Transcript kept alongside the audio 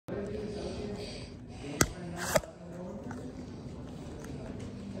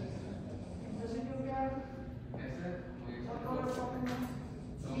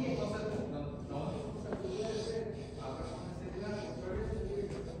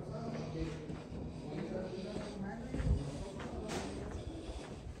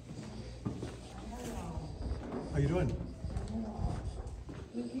doing?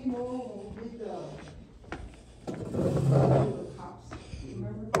 We came over and we did the cops,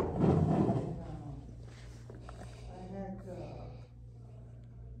 remember?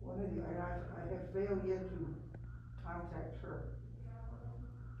 And, I had, I have failed yet to contact her.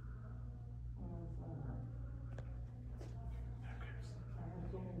 I have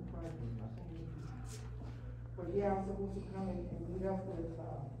so many problems, but yeah, I'm supposed to come and meet up with,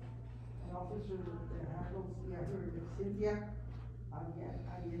 an officer that handles, her Cynthia,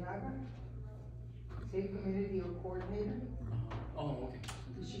 State Community Coordinator. Oh, okay.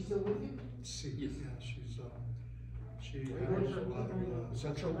 Is she still with you? See, yeah, she handles a lot of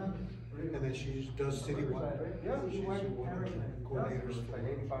central, and then she does citywide. Yeah. She's one of the coordinators for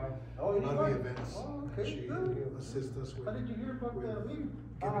a lot of the events. She assists us with. How did you hear about the meeting?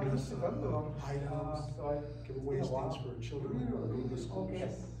 Giving us items, giveaways, things for children who go to school. Okay.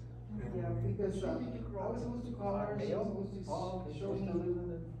 Yeah, because, I was supposed to call her, she was supposed to show me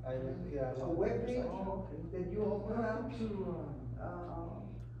a webpage that you open up to,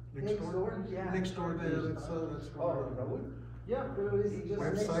 next door. Yeah. Next door there, that's where. Yeah.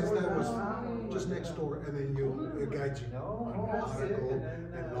 Websites that was just next door, and then it guides you how to go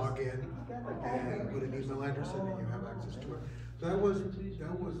and log in and put an email address in, and you have access to it. That was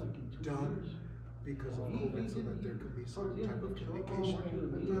done because of COVID, so that there could be some type of communication in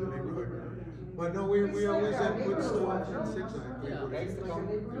the neighborhood. But no, we always have good stuff in 6 we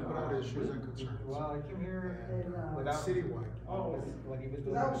put out issues and concerns. Well, I came here And citywide. when he was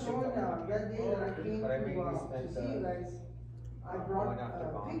doing. I was showing, that day that I came to see you guys, I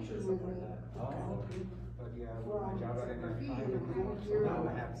brought, pictures with me. But yeah, From my job, I didn't have graffiti time. that we went So here. now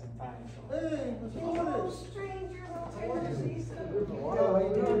I have some time, so. Hey, what's going on? Stranger, Yeah, I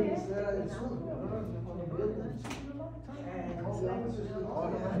did, it's, on the building. And the officers did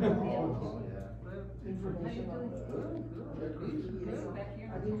information on the graffiti.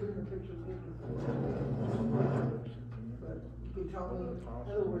 I didn't bring the pictures with me. But you could tell me, in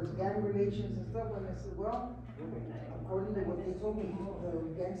other words, gang relations and stuff, and I said, well, according to what they told me, the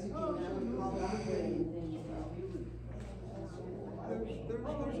gang situation is not very. There's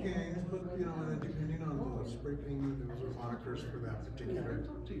gangs, but and then depending on the spray painting, those are monikers for that particular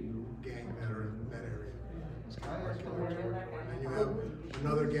gang that are in that area. It's kind of like territory. And then you have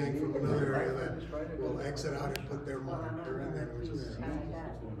another gang from another area that will exit out and put their moniker, and then which is.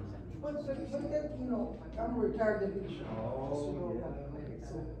 But that, I'm a retired deputy sheriff.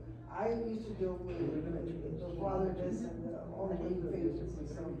 So I used to deal with the fatherless and all the baby faces and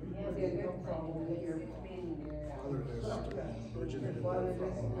stuff. Where they come from over here. Fatherless, originated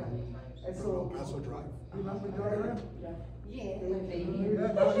And so. Paso Drive. Remember Drive? Yeah. They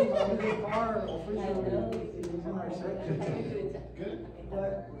car officially is in our section.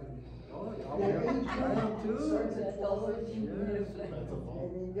 But their age starts at 12, 13 years. And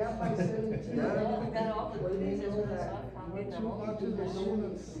then down by 17, when they know that once you go to the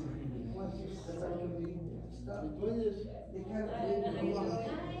students, once you start doing stuff, they kind of live in a lot.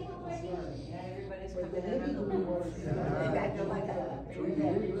 But the heavy duty was.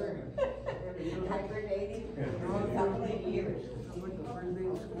 Hibernating for a couple of years. Like the first day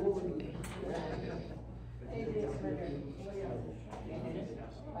of school.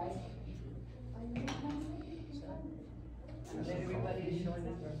 Everybody is showing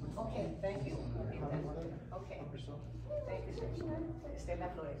up. Okay, thank you. Okay. Thank you, sir. Stella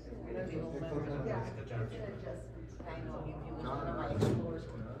Flores. Yeah. I know him. He was one of my explorers.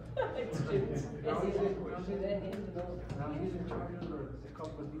 Now he's in charge of the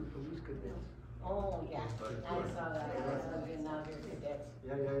company police cadets. Oh, yeah, I saw that, now they're cadets.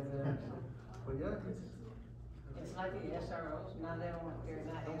 Yeah. But yeah, It's like the SROs, now they're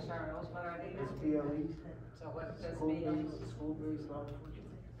not SROs, what are they? it's PLEs. So what does it mean? School-based law enforcement.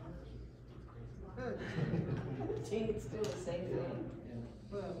 See, it's still the same thing.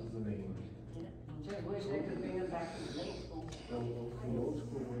 Well, Just wish they could bring it back to the late school. the old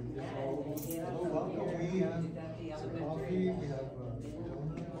school way. Yeah, and they get up Oh, from welcome. here, We have you got the some elementary. coffee, we have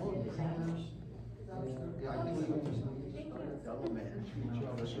donuts, creamers. Yeah, I think we went to some elementary. Yeah,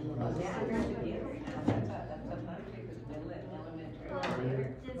 I got to get it, that's a fun thing, because middle and elementary.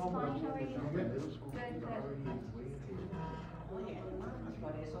 It's fine, how are you? Middle school. Good, good. Oh, yeah,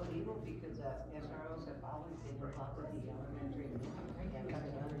 but it's so evil because SROs have always been part of the elementary.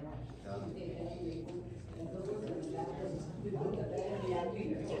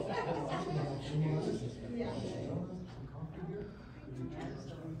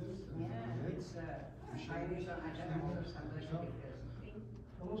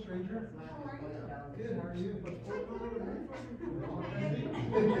 Hello, stranger. Good, how are you?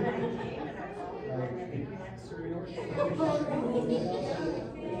 So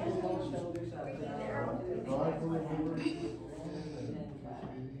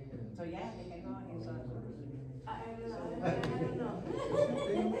yeah, they can go on his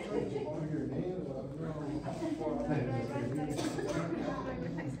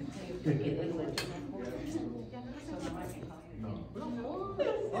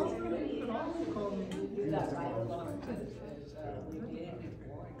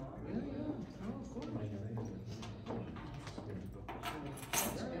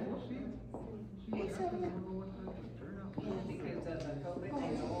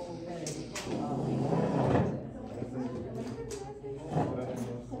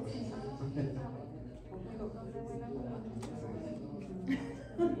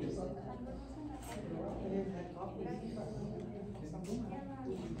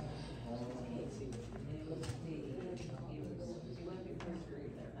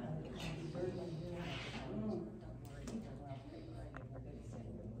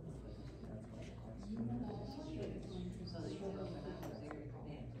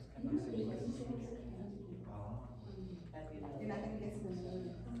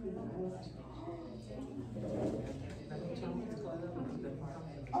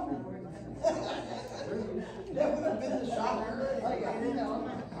That would have been the shocker.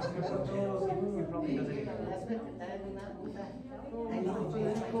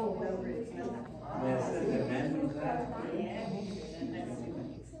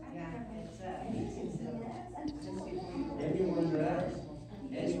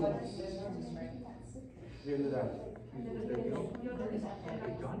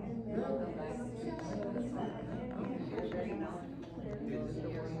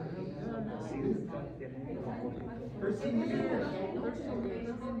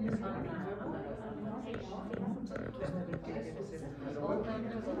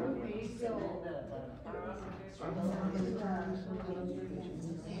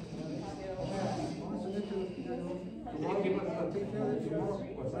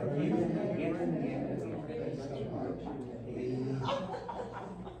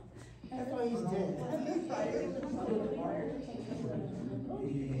 That's why he's dead.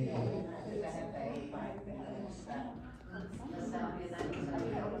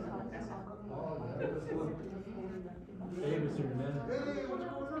 Hey, Mr. Man. Hey, what's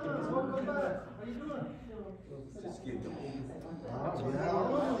going on? Welcome back. How you doing? Just kidding.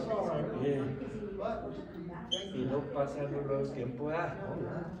 Yeah. Y no pasando los tiempos.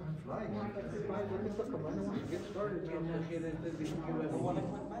 Get started.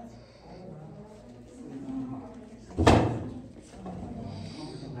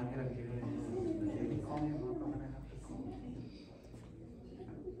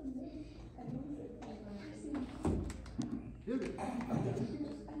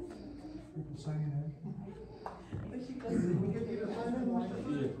 Sign in.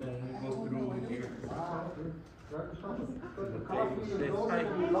 Go through here.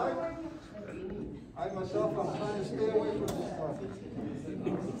 I myself, I'm trying to stay away from this coffee.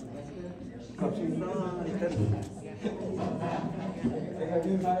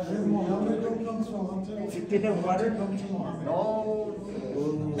 Si tiene water, No.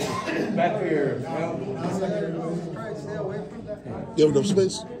 back here. Try to stay away from that. You have enough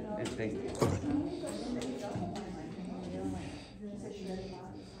space? Thank you.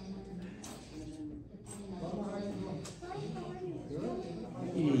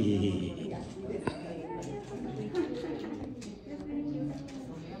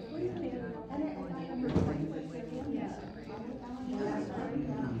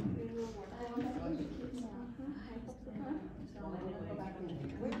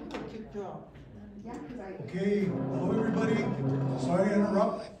 Okay, hello everybody. Sorry to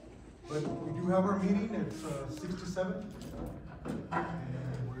interrupt, but we do have our meeting. It's 6 to 7. And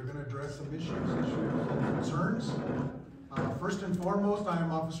we're going to address some issues and concerns. First and foremost, I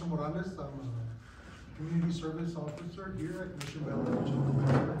am Officer Morales. I'm a community service officer here at Mission Village.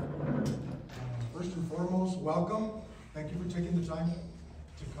 First and foremost, welcome. Thank you for taking the time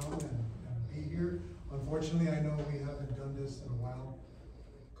to come and be here. Unfortunately, I know we haven't done this in a while.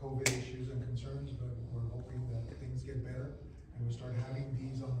 COVID issues and concerns, but we're hoping that things get better and we'll start having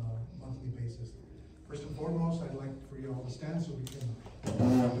these on a monthly basis. First and foremost, I'd like for you all to stand so we can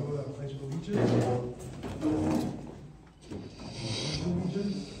do a pledge of allegiance.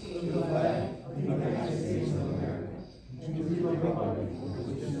 Allegiance to the flag of the United States of America, and to the republic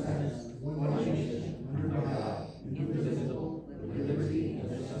which stands one nation under God, indivisible, with liberty and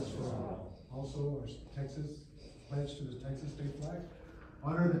justice for all. Also, our Texas pledge to the Texas state flag.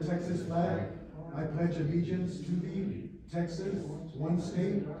 Honor the Texas flag. I pledge allegiance to thee, Texas, one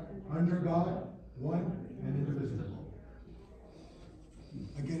state, under God, one and indivisible.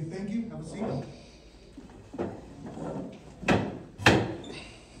 Again, thank you. Have a seat.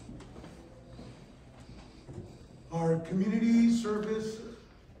 Our community service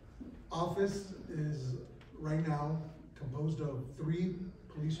office is right now composed of 3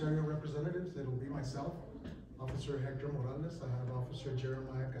 police area representatives. It'll be myself, Officer Hector Morales. I have Officer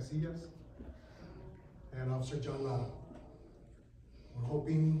Jeremiah Casillas and Officer John Lara. We're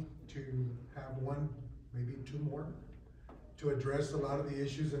hoping to have 1, maybe 2 more to address a lot of the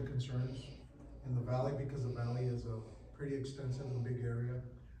issues and concerns in the valley, because the valley is a pretty extensive and big area.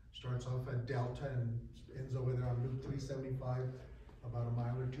 Starts off at Delta and ends over there on Route 375, about a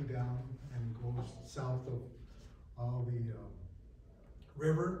mile or 2 down, and goes south of all the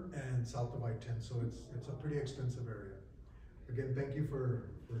river and south of I-10. So it's a pretty extensive area. Again, thank you for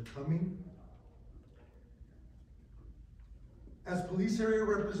coming. As police area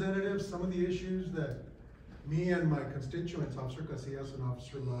representatives, some of the issues that me and my constituents, Officer Casillas and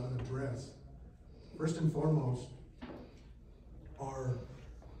Officer Lara, address, first and foremost, are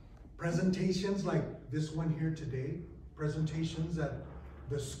presentations like this one here today, presentations at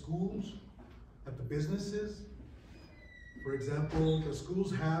the schools, at the businesses. For example, the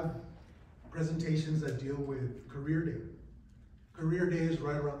schools have presentations that deal with Career Day. Career Day is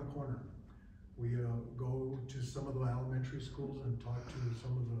right around the corner. We go to some of the elementary schools and talk to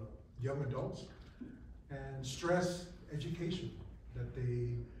some of the young adults and stress education, that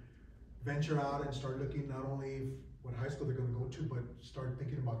they venture out and start looking not only what high school they're going to go to, but start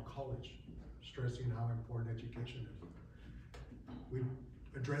thinking about college, stressing how important education is. We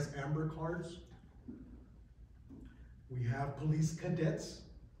address Amber cards. We have police cadets.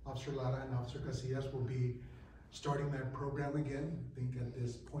 Officer Lara and Officer Casillas will be starting that program again. I think at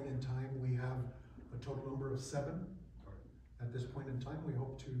this point in time, we have a total number of 7. At this point in time, we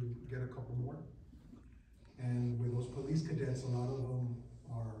hope to get a couple more. And with those police cadets, a lot of them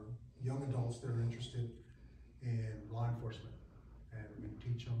are young adults that are interested in law enforcement. And we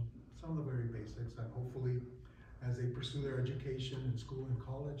teach them some of the very basics, and hopefully as they pursue their education in school and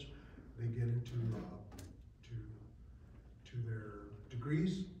college, they get into to their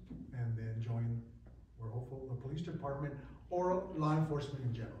degrees and then join, we're hopeful, the police department or law enforcement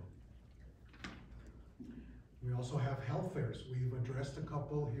in general. We also have health fairs. We've addressed a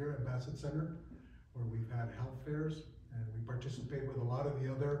couple here at Bassett Center where we've had health fairs, and we participate with a lot of the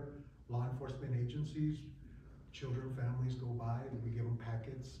other law enforcement agencies. Children, families go by, and we give them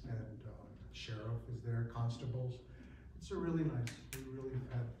packets, and sheriff is there, constables. It's a really nice, we really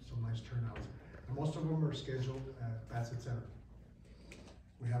had some nice turnouts. And most of them are scheduled at Bassett Center.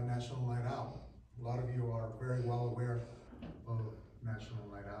 We have National Night Out. A lot of you are very well aware of National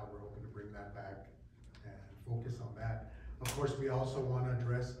Night Out. We're hoping to bring that back and focus on that. Of course, we also want to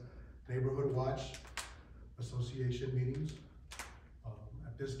address Neighborhood Watch Association meetings.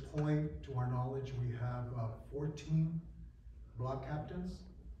 At this point, to our knowledge, we have 14 block captains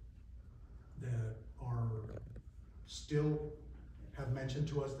that are still have mentioned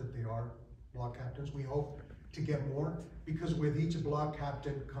to us that they are block captains. We hope to get more, because with each block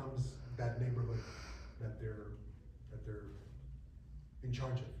captain comes that neighborhood that they're in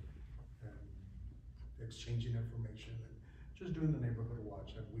charge of, and exchanging information and just doing the neighborhood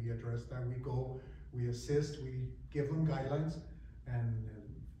watch. And we address that. We go, we assist, we give them guidelines, and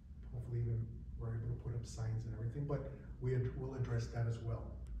hopefully even we're able to put up signs and everything, but we'll address that as well.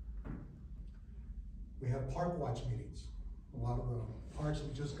 We have park watch meetings. A lot of the parks,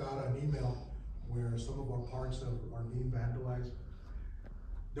 we just got an email where some of our parks are being vandalized.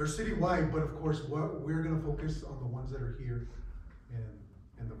 They're citywide, but of course, we're gonna focus on the ones that are here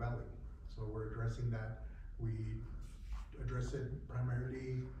in the valley. So we're addressing that. We address it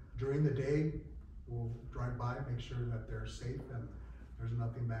primarily during the day. We'll drive by, make sure that they're safe and there's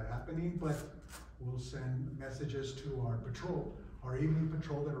nothing bad happening, but we'll send messages to our patrol, our evening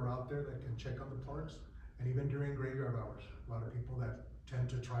patrol that are out there that can check on the parks, and even during graveyard hours. A lot of people that tend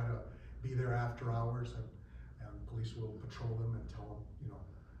to try to be there after hours, and police will patrol them and tell them, you know,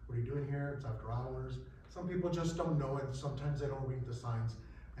 what are you doing here? It's after hours. Some people just don't know, and sometimes they don't read the signs,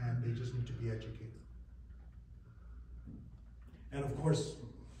 and they just need to be educated. And of course,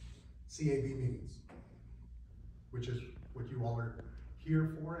 CAB meetings, which is what you all are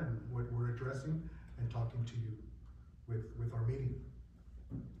here for and what we're addressing and talking to you with our meeting.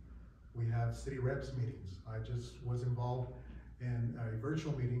 We have city reps meetings. I just was involved in a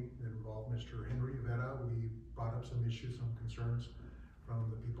virtual meeting that involved Mr. Henry Vera. We brought up some issues, some concerns from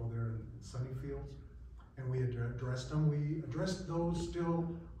the people there in Sunnyfields, and we addressed them. We addressed those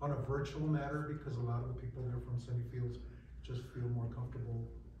still on a virtual matter because a lot of the people there from Sunnyfields just feel more comfortable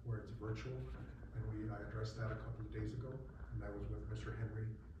where it's virtual. and I addressed that a couple of days ago, and that was with Mr. Henry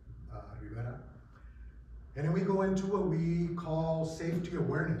Rivera. And then we go into what we call safety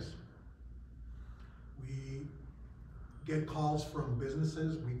awareness. We get calls from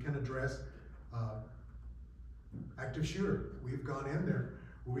businesses. We can address active shooter. We've gone in there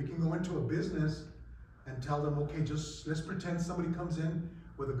where we can go into a business and tell them, okay, just let's pretend somebody comes in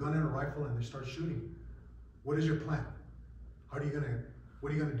with a gun and a rifle and they start shooting. What is your plan? What are you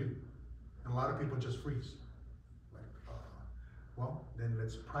gonna do? And a lot of people just freeze. Like, well, then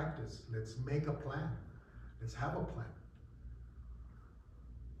let's practice. Let's make a plan. Let's have a plan.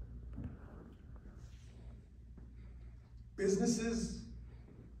 Businesses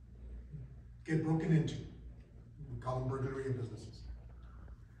get broken into. We call them burglary of businesses.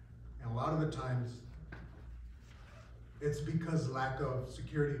 And a lot of the times, it's because lack of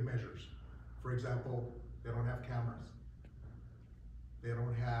security measures. For example, they don't have cameras. They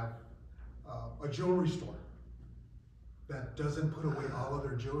don't have a jewelry store that doesn't put away all of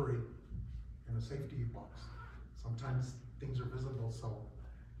their jewelry in a safety box. Sometimes things are visible, so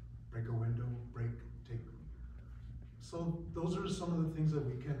break a window, take. So those are some of the things that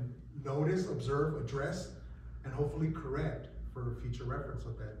we can notice, observe, address, and hopefully correct for future reference so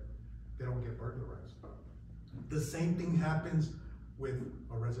that they don't get burglarized. The same thing happens with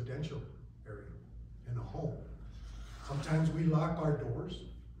a residential area in a home. Sometimes we lock our doors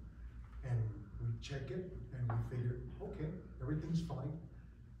and we check it and we figure, okay, everything's fine.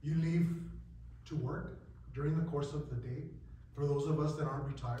 You leave to work during the course of the day. For those of us that aren't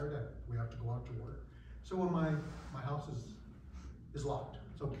retired and we have to go out to work. So when my house is locked,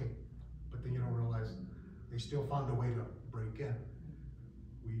 it's okay. But then you don't realize they still found a way to break in.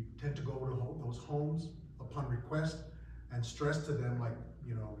 We tend to go to those homes upon request and stress to them like,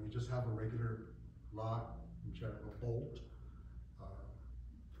 you know, you just have a regular lock, you have a bolt.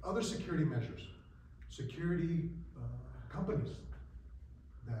 Other security measures, security companies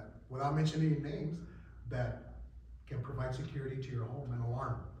that, without mentioning names, that can provide security to your home, an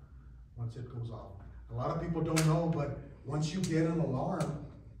alarm once it goes off. A lot of people don't know, but once you get an alarm,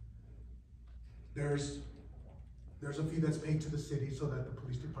 there's a fee that's paid to the city so that the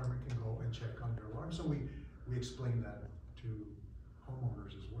police department can go and check on your alarm. So we explain that to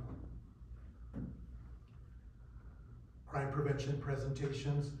homeowners as well. Crime prevention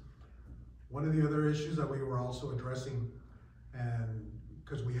presentations. One of the other issues that we were also addressing, and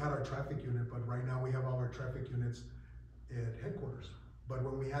because we had our traffic unit, but right now we have all our traffic units at headquarters. But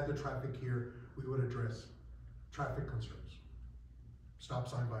when we had the traffic here, we would address traffic concerns, stop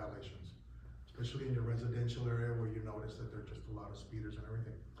sign violations, especially in your residential area where you notice that there are just a lot of speeders and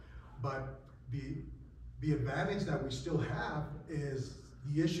everything. But the advantage that we still have is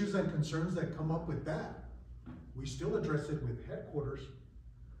the issues and concerns that come up with that. We still address it with headquarters.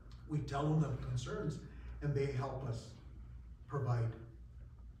 We tell them the concerns and they help us provide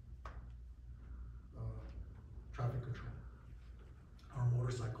traffic control, our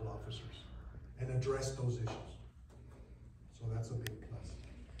motorcycle officers, and address those issues. So that's a big plus.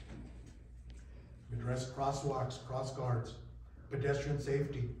 We address crosswalks, cross guards, pedestrian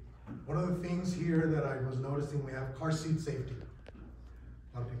safety. One of the things here that I was noticing, we have car seat safety.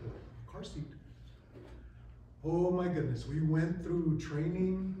 A lot of people like, car seat. Oh my goodness, we went through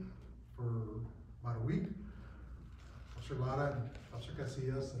training for about a week. Officer Lara, and Officer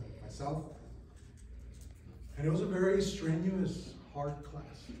Casillas, and myself. And it was a very strenuous, hard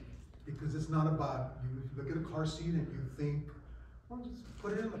class because it's not about, you look at a car seat and you think, well, just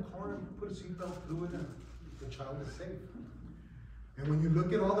put it in the car and put a seatbelt through it and the child is safe. And when you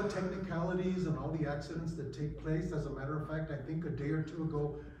look at all the technicalities and all the accidents that take place, as a matter of fact, I think a day or two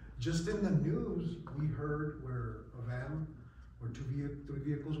ago, just in the news, we heard where a van or three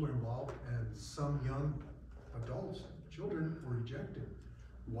vehicles were involved and some young adults, children, were ejected.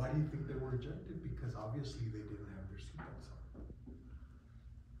 Why do you think they were ejected? Because obviously they didn't have their seatbelts on.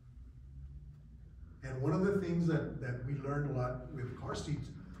 And one of the things that we learned a lot with car seats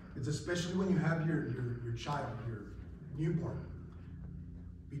is especially when you have your child, your newborn,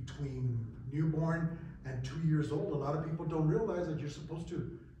 between newborn and 2 years old, a lot of people don't realize that you're supposed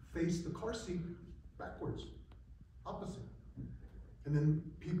to face the car seat backwards, opposite. And then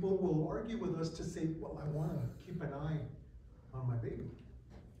people will argue with us to say, well, I want to keep an eye on my baby.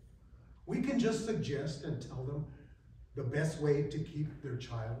 We can just suggest and tell them the best way to keep their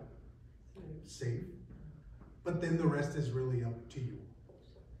child safe, but then the rest is really up to you,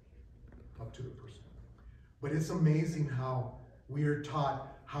 up to the person. But it's amazing how we are taught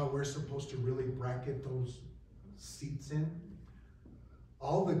how we're supposed to really bracket those seats in.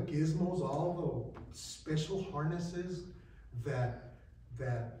 All the gizmos, all the special harnesses that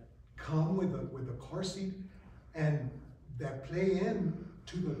come with a car seat, and that play in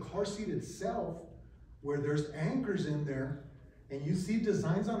to the car seat itself, where there's anchors in there, and you see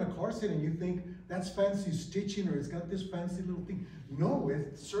designs on a car seat and you think that's fancy stitching or it's got this fancy little thing. No,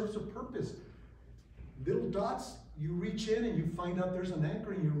 it serves a purpose. Little dots, you reach in and you find out there's an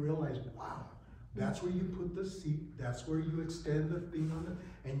anchor and you realize, wow, that's where you put the seat, that's where you extend the thing on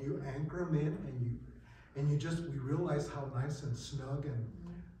it, and you anchor them in, and we realize how nice and snug and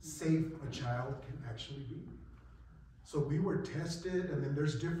safe a child can actually be. So we were tested, and then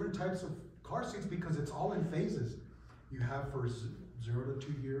there's different types of car seats because it's all in phases. You have for 0 to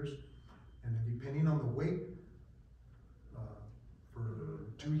 2 years, and then depending on the weight, for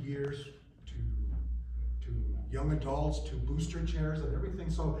 2 years to young adults, to booster chairs and everything.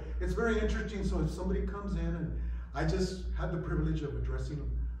 So it's very interesting. So if somebody comes in, and I just had the privilege of addressing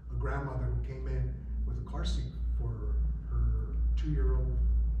a grandmother who came in with a car seat for her 2-year-old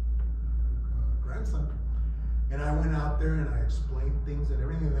grandson. And I went out there and I explained things and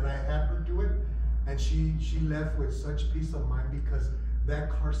everything, that I had her do it. And she left with such peace of mind because that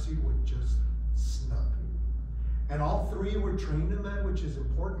car seat was just snug. And all 3 were trained in that, which is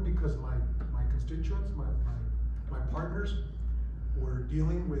important because my constituents, my partners, were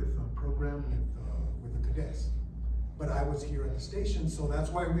dealing with a program with the cadets. But I was here at the station, so that's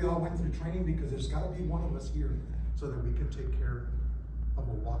why we all went through training, because there's got to be one of us here so that we can take care of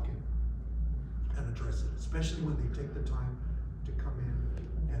a walk-in and address it, especially when they take the time to come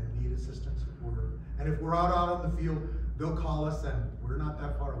in and need assistance. And if we're out on the field, they'll call us, and we're not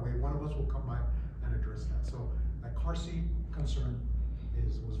that far away. One of us will come by and address that. So that car seat concern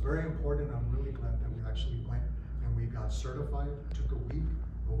was very important. I'm really glad that we actually went and we got certified. It took a week.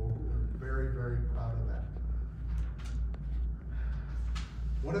 We're very, very proud of that.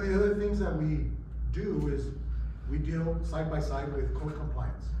 One of the other things that we do is we deal side by side with code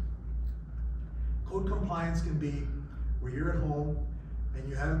compliance. Code compliance can be where you're at home and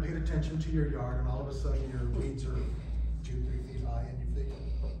you haven't paid attention to your yard, and all of a sudden your weeds are 2-3 feet high, and you think,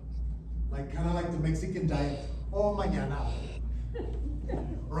 like, kind of like the Mexican diet, oh, mañana.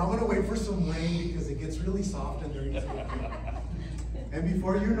 Or I'm gonna wait for some rain because it gets really soft and they're easy. And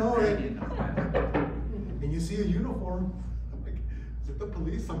before you know it, and you see a uniform, like, is it the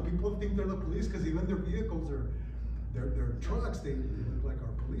police? Some people think they're the police because even their vehicles are, their trucks, they look like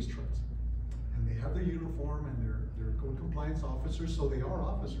our police trucks. And they have their uniform, and they're code compliance officers, so they are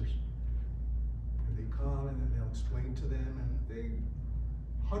officers. And they come and then they'll explain to them, and they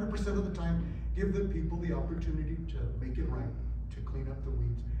 100% of the time give the people the opportunity to make it right, to clean up the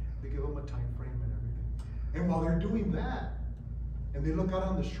weeds. They give them a time frame and everything. And while they're doing that, and they look out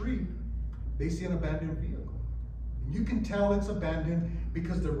on the street, they see an abandoned vehicle. And you can tell it's abandoned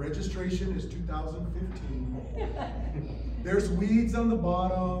because the registration is 2015. There's weeds on the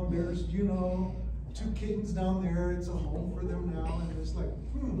bottom, there's, 2 kittens down there, it's a home for them now, and it's like,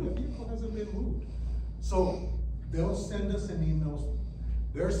 that vehicle hasn't been moved. So they'll send us an email.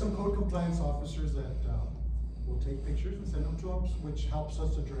 There are some code compliance officers that will take pictures and send them to us, which helps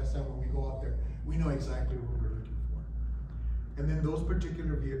us address that when we go out there. We know exactly what we're looking for. And then those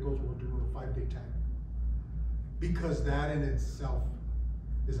particular vehicles will do a 5-day tag, because that in itself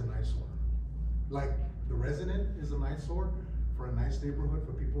is an eyesore. Like the resident is an eyesore for a nice neighborhood,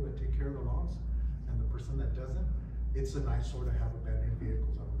 for people that take care of the lawns, and the person that doesn't, it's an eyesore to have abandoned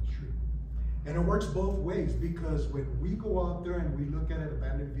vehicles out on the street. And it works both ways, because when we go out there and we look at an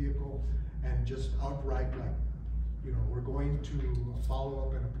abandoned vehicle and just outright, like, we're going to follow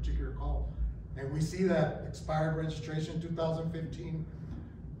up in a particular call, and we see that expired registration 2015,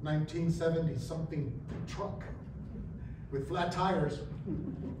 1970 something truck with flat tires,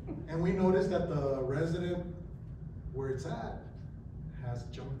 and we notice that the resident where it's at has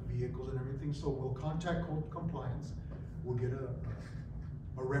junk vehicles and everything, so we'll contact code compliance. We'll get a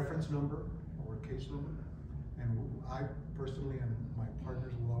reference number or a case number, and I personally and my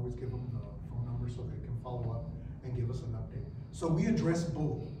partners will always give them the phone number so they can follow up and give us an update. So we address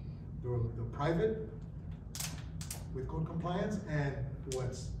both the private with code compliance and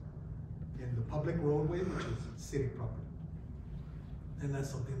what's in the public roadway, which is city property. And that's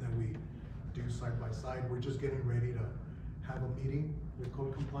something that we do side by side. We're just getting ready to have a meeting with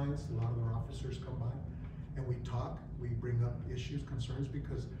code compliance. A lot of our officers come by and we talk, we bring up issues, concerns,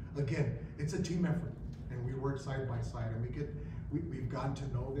 because again, it's a team effort and we work side by side, and we've gotten to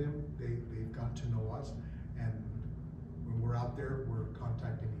know them, they've gotten to know us, and when we're out there, we're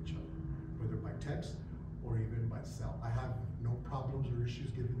contacting each other, whether by text or even by cell. I have no problems or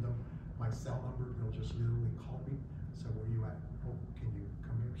issues giving them my cell number. They'll just literally call me, say, where are you at? Oh, can you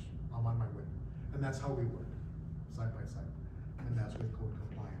come here? I'm on my way. And that's how we work, side by side. And that's with code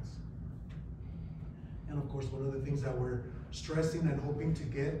compliance. And of course, one of the things that we're stressing and hoping to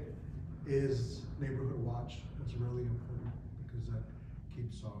get is neighborhood watch. It's really important because that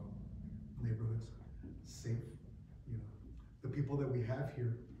keeps neighborhoods safe. You know, the people that we have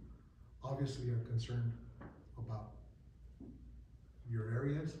here obviously are concerned about your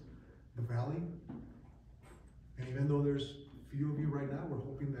areas, the valley. And even though there's few of you right now, we're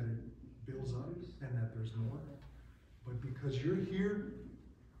hoping that it builds up and that there's more. But because you're here,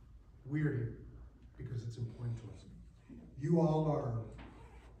 we're here because it's important to us. You all are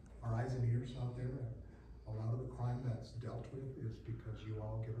our eyes and ears out there. A lot of the crime that's dealt with is because you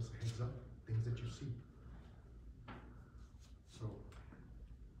all give us a heads up, things that you see. So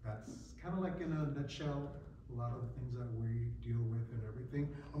that's kind of like in a nutshell, a lot of the things that we deal with and everything.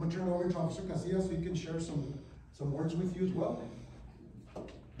 I'm gonna turn it over to Officer Casillas so he can share some words with you as well.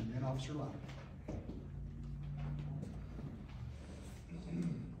 And then Officer Lara.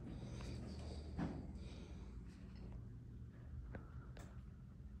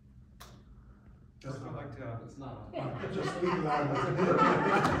 I'd like to, it's not. Just speak loud.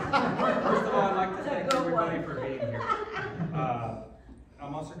 First of all, I'd like to thank everybody for being here.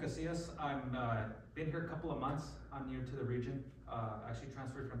 I'm Officer Casillas. I'm been here a couple of months. I'm new to the region. Actually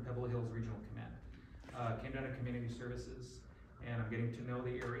transferred from Pebble Hills Regional Command. Came down to community services, and I'm getting to know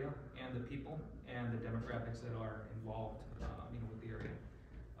the area and the people and the demographics that are involved, with the area.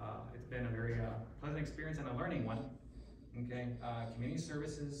 It's been a very pleasant experience and a learning one. Okay, community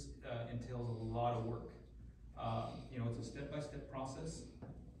services entails a lot of work. It's a step-by-step process,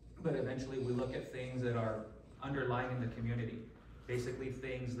 but eventually we look at things that are underlying in the community. Basically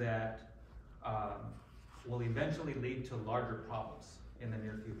things that will eventually lead to larger problems in the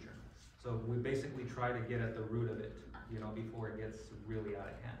near future. So we basically try to get at the root of it, before it gets really out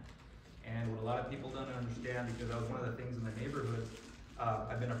of hand. And what a lot of people don't understand, because that was one of the things in the neighborhood,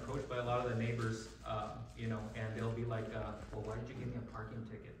 I've been approached by a lot of the neighbors, and they'll be like, well, why did you give me a parking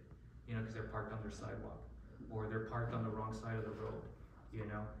ticket? Because they're parked on their sidewalk, or they're parked on the wrong side of the road,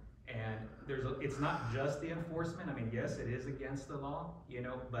 And it's not just the enforcement. I mean, yes, it is against the law,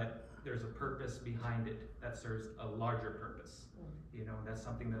 but there's a purpose behind it that serves a larger purpose. That's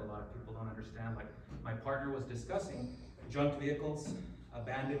something that a lot of people don't understand. Like my partner was discussing junk vehicles,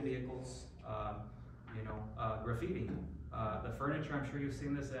 abandoned vehicles, graffiti. The furniture, I'm sure you've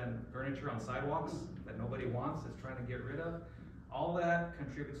seen this, and furniture on sidewalks that nobody wants, is trying to get rid of. All that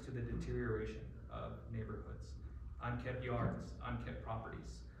contributes to the deterioration of neighborhoods, unkept yards, unkept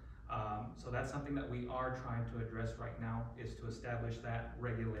properties. So that's something that we are trying to address right now, is to establish that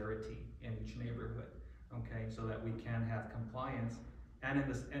regularity in each neighborhood, okay, so that we can have compliance. And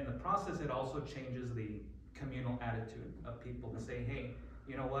in the process, it also changes the communal attitude of people to say, hey,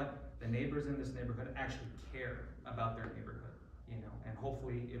 you know what, the neighbors in this neighborhood actually care about their neighborhood, and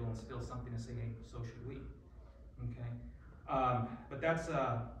hopefully it'll instill something to say, hey, so should we, okay? But that's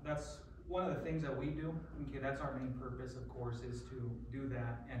one of the things that we do. Okay, that's our main purpose, of course, is to do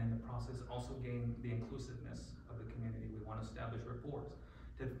that, and in the process also gain the inclusiveness of the community. We want to establish rapport,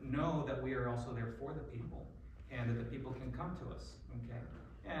 to know that we are also there for the people, and that the people can come to us, okay?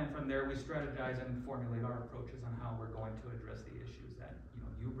 And from there we strategize and formulate our approaches on how we're going to address the issues that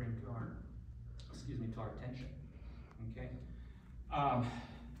you bring to our, to our attention, okay?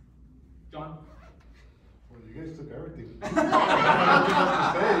 John? Well, you guys took everything.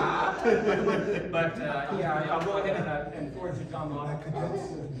 But yeah, I'll go ahead and forward to John Law.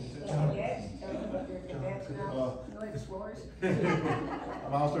 No explorers?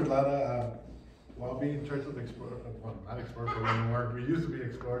 I'm Officer Lara. While being in charge of the not explorers anymore, we used to be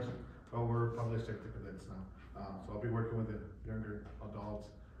explorers, but we're public safety cadets now. So I'll be working with the younger adults,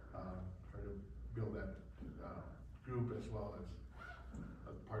 try to build that group as well as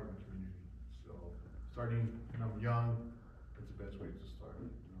part of the community. So starting young, it's the best way to start.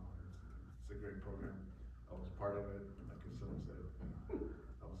 It's a great program. I was part of it, like Casilla said.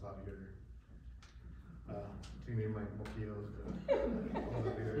 I was out here cleaning my mojillos.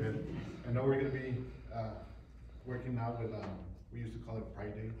 I know we're going to be working now with, we used to call it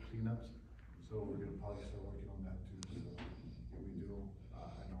Pride Day cleanups. So we're going to probably start working on that too. So if we do,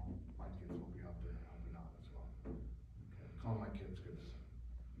 I know my kids will be out there helping out as well. Okay. Call my kids because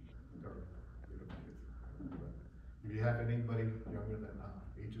they're good kids. But if you have anybody younger than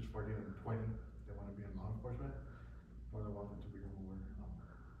ages 14 and 20 that want to be in law enforcement, more than welcome to bring them over.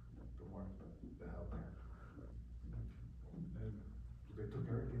 The more the help there. And they took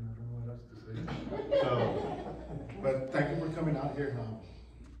everything. I don't know what else to say. So, but thank you for coming out here.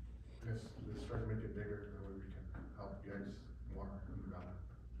 Let's try to make it bigger. That way we can help you guys more in the valley.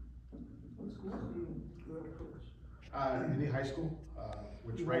 What schools do you go to coach? Any high school,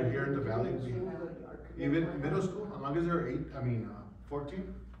 which right here in the valley, even middle school, as long as they're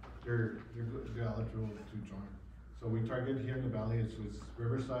 14, they're eligible to join. So we target here in the valley, it's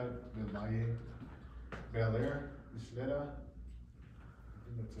Riverside, Del Valle, Bel Air, Isleta. I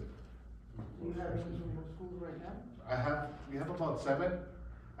think that's it. Do you have any schools right now? We have about 7.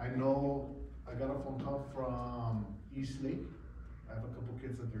 I know, I got a phone call from East Lake. I have a couple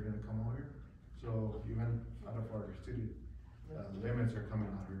kids that they're gonna come over here. So even out of our city limits are coming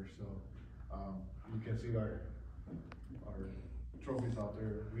out here, so, you can see our trophies out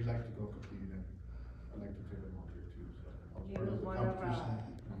there. We like to go compete, and I like to take them out here too, so. I was He part was the one of competition.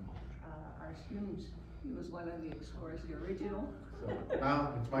 our students, he was one of the explorers, the original. So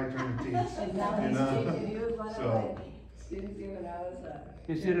now it's my turn to teach. And now you he's know? teaching, he was one of So- my students here when I was,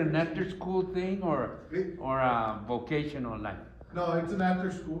 Is it an after-school thing or a vocational like? No, it's an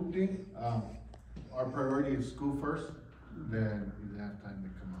after-school thing. Our priority is school first, then we have time to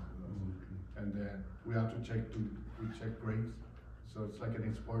come out with us. And then we have to we check grades. So it's like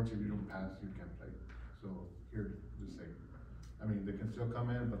any sports, if you don't pass, you can't play. So here, the same. I mean, they can still come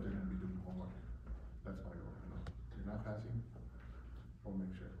in, but they're gonna be doing homework. That's my goal, you know. If you're not passing, we'll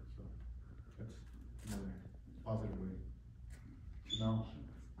make sure, so that's another positive way. No?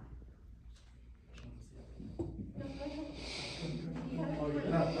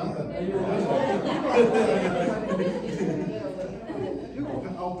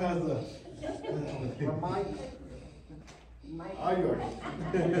 I'll pass the. Yours.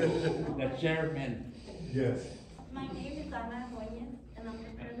 The chairman. Yes. My name is Ana Moyes, and I'm the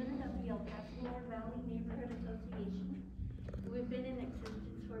president of the Escobar Valley Neighborhood Association. We've been in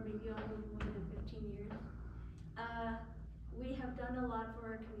existence for maybe almost more than 15 years. We have done a lot for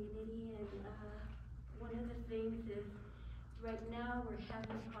our community, and one of the things is right now we're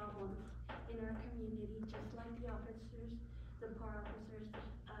having problems in our community, just like the officers, the PAR officers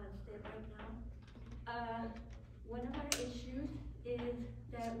said right now. One of our issues is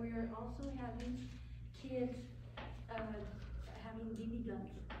that we're also having kids having BB guns.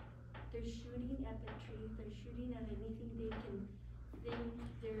 They're shooting at the trees, they're shooting at anything they can think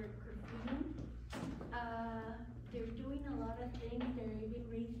they're graffitiing. They're doing a lot of things, they're even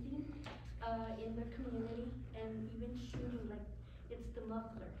racing in the community and even shooting, like it's the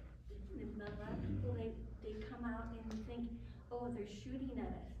muffler. A lot of people, they come out and think, oh, they're shooting at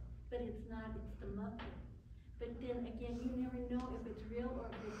us, but it's not, it's the muffler. But then again, you never know if it's real or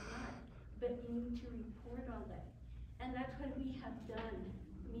if it's not, but you need to report on that. And that's what we have done,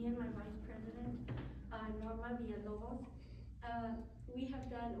 me and my vice president, Norma Villalobos. We have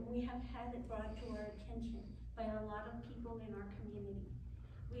had it brought to our attention by a lot of people in our community.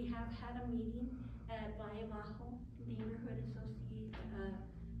 We have had a meeting at Valle Bajo Neighborhood Association,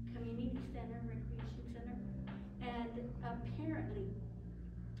 Community Center, Recreation Center, and apparently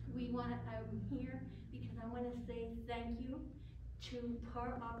I'm here because I want to say thank you to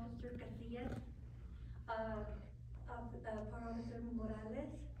PAR Officer Casillas, PAR Officer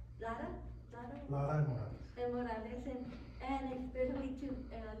Morales, Lara Morales, and especially to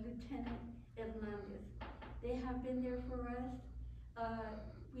Lieutenant Hernandez. They have been there for us.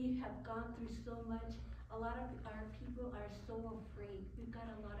 We have gone through so much. A lot of our people are so afraid. We've got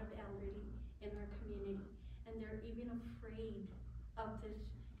a lot of elderly in our community, and they're even afraid of this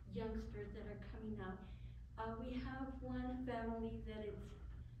youngsters that are coming out. We have one family that it's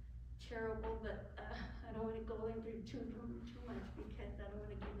terrible, but I don't want to go into too much because I don't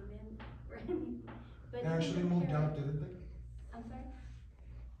want to give them in or anything. But They actually moved out, didn't they? I'm sorry?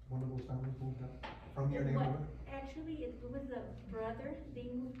 One of those families moved out from your neighborhood? Actually, it was a brother,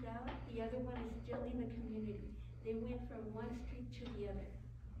 they moved out, the other one is still in the community. They went from one street to the other.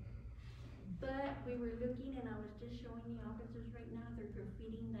 But we were looking, and I was just showing the officers right now, they're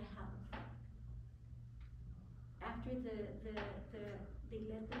graffitiing the house. After they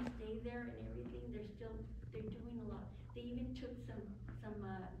let them stay there and everything, they're doing a lot. They even took some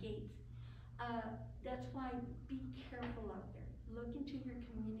gates. That's why be careful out there. Look into your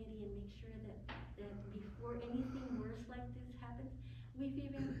community and make sure that before anything worse like this happens, we've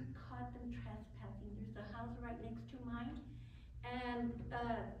even caught them trespassing. There's a house right next to mine, and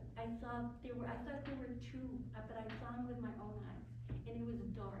I thought there were 2, but I saw them with my own eyes, and it was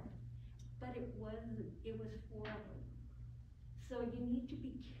dark, but it wasn't. It was 4 of them. So you need to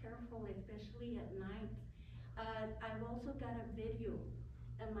be careful, especially at night. I've also got a video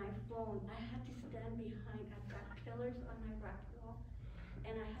on my phone. I had to stand behind. I've got pillars on my rock wall,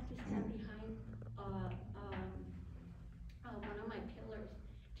 and I had to stand behind one of my pillars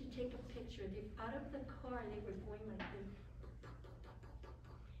to take a picture. Out of the car, they were going like this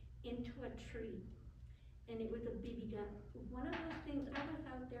into a tree, and it was a BB gun. One of those things, I was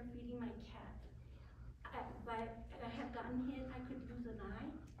out there feeding my cat. I had gotten hit, I could lose an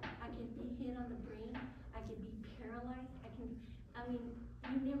eye, I could be hit on the brain, I could be paralyzed, I mean,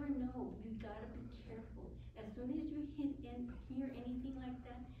 you never know, you gotta be careful. As soon as you hear anything like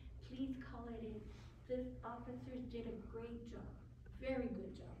that, please call it in. This officers did a great job, very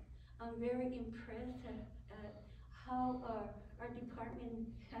good job. I'm very impressed at how our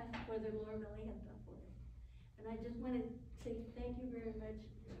department has, for the Lower Valley has done for us. And I just want to say thank you very much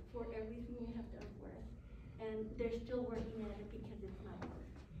for everything you have done for us. And they're still working at it because it's not over.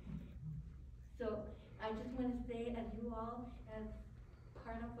 So I just want to say, as you all, as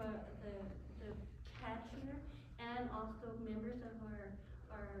part of the CAT here, and also members of our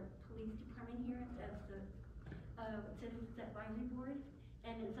police department here as the Citizens Advisory Board,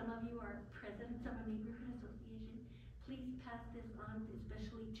 and some of you are presidents of a neighborhood association, please pass this on,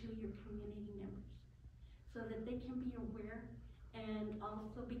 especially to your community members, so that they can be aware, and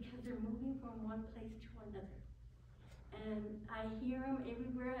also because they're moving from one place to another. And I hear them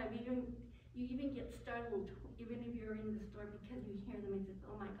everywhere. You even get startled, even if you're in the store, because you hear them and just,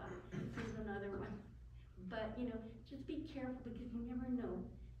 oh my God, here's another one. But you know, just be careful because you never know.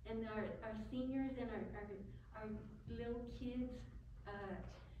 And our seniors and our little kids,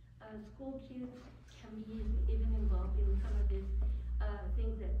 school kids can be even involved in some of these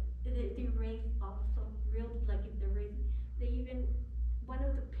things that they raise also real, like if they're raising, they even, one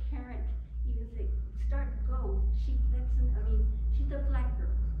of the parents even say, go. She's a black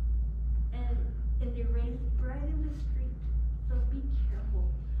girl. And they raise right in the street. So be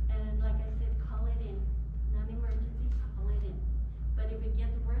careful. And like I said, call it in. Non-emergency, call it in. But if it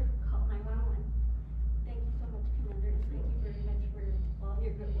gets worse, call 911. Thank you so much, Commander, and thank you very much for all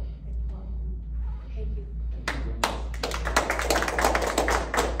your good work. It's awesome. Thank you.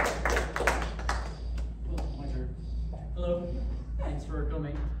 My turn. Hello, thanks for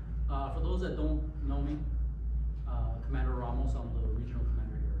coming. For those that don't know me, Commander Ramos, I'm the regional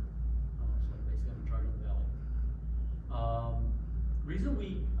commander here. So basically I'm in charge of the valley. Reason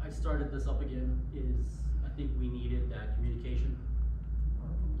I started this up again is I think we needed that communication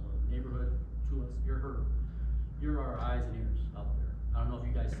from the neighborhood to us. You're our eyes and ears out there. I don't know if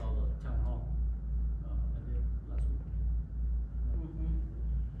you guys saw the town hall. I did last week.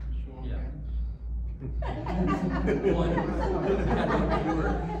 Yeah.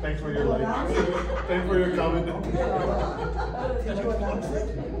 Thanks for your light. Thanks for your comment.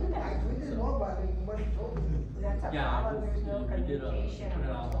 Yeah, we did put it on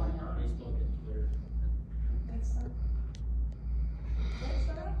Facebook and Twitter.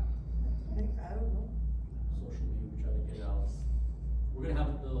 I don't know. Social media, we try to get it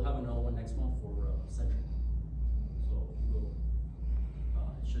out. They'll have another one next month for Central. So we'll,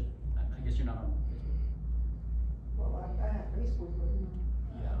 it should, I guess you're not on Facebook. Well, I have Facebook, but you know.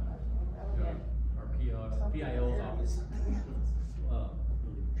 Yeah. Our PIO's office,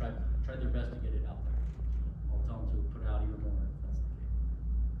 really tried their best to get it out there. I'll tell them to put it out even more if that's the case.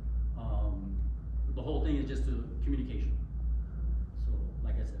 The whole thing is just communication. So,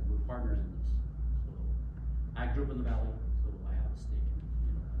 like I said, we're partners in this. So, I grew up in the valley, so I have a stake in,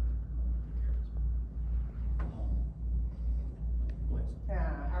 I want to take care of this. Go ahead.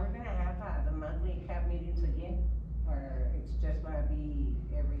 Are we gonna have the monthly CAP meetings again? Or it's just gonna be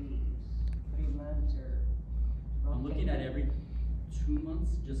every 3 months or? I'm looking at every 2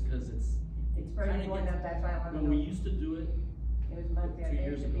 months just because it's pretty going up, that's why I wanna know. When we used to do it, It was monthly, I 2 think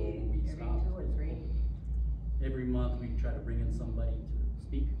years it should ago, be when we every stopped. 2 or 3. Every month we try to bring in somebody to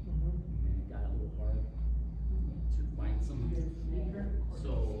speak, and it got a little hard to find somebody.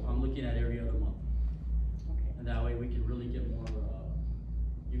 So I'm looking at every other month. Okay. And that way we can really get more,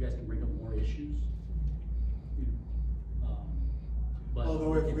 you guys can bring up more issues. But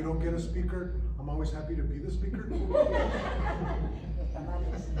Although if we don't get a speaker, I'm always happy to be the speaker.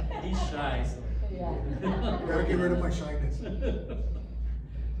 He's shy, so. Gotta get rid of my shyness.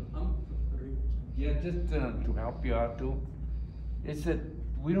 Yeah, just to help you out too, it's that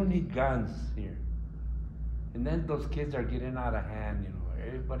we don't need guns here. And then those kids are getting out of hand,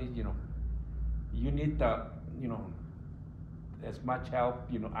 everybody, you need the, as much help,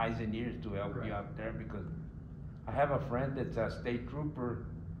 eyes and ears to help you out there, because I have a friend that's a state trooper,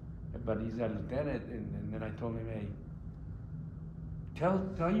 but he's a lieutenant, and then I told him, hey,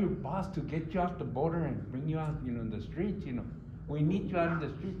 tell your boss to get you off the border and bring you out, in the streets, we need you out in the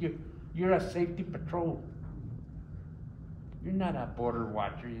street. You're a safety patrol. You're not a border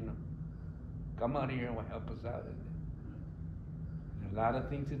watcher, Come out here and help us out. There's a lot of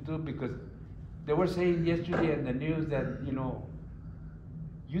things to do, because they were saying yesterday in the news that,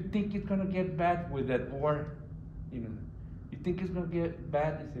 You think it's gonna get bad with that war? You know, you think it's gonna get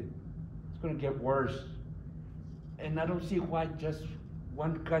bad? It's gonna get worse. And I don't see why just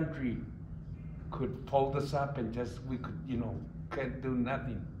one country could fold us up and just, we could, you know, can't do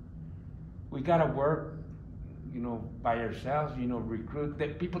nothing. We gotta work, you know, by ourselves, you know, recruit.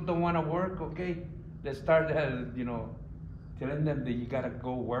 That people don't wanna work, okay? Let's start, you know, telling them that you gotta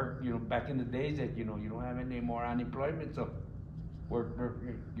go work. You know, back in the days that, you know, you don't have any more unemployment, so work,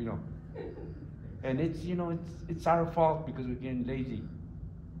 you know. And it's, you know, it's our fault because we're getting lazy.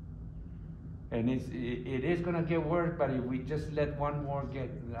 And it is gonna get worse, but if we just let one more get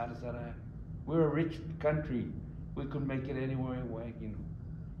out of that, we're a rich country. We could make it anywhere way, you know.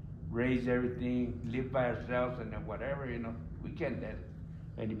 Raise everything, live by ourselves, and then whatever, you know. We can't let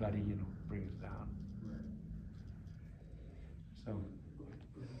anybody, you know, bring us down. So.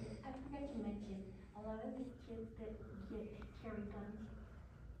 I forgot to mention, a lot of these kids that carry guns,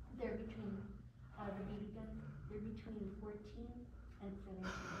 they're between, the BB guns, they're between 14 and 17.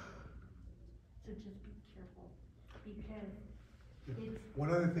 So just be careful, because it's. One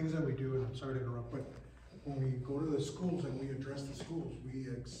of the things that we do, and I'm sorry to interrupt, but when we go to the schools and we address the schools, we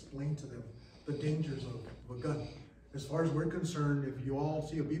explain to them the dangers of a gun. As far as we're concerned, if you all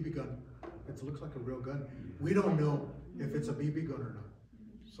see a BB gun, it looks like a real gun. We don't know if it's a BB gun or not.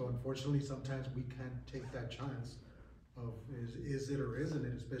 So unfortunately, sometimes we can't take that chance of is it or isn't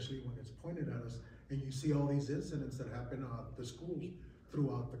it, especially when it's pointed at us. And you see all these incidents that happen at the schools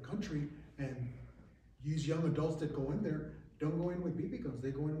throughout the country, and these young adults that go in there don't go in with BB guns,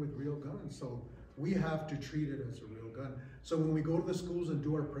 they go in with real guns. So we have to treat it as a real gun. So when we go to the schools and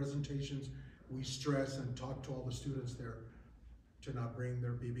do our presentations, we stress and talk to all the students there to not bring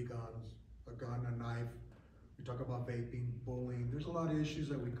their BB guns, a gun, a knife. We talk about vaping, bullying. There's a lot of issues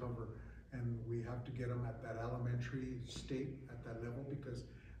that we cover, and we have to get them at that elementary state, at that level, because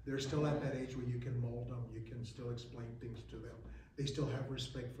they're still at that age where you can mold them, you can still explain things to them. They still have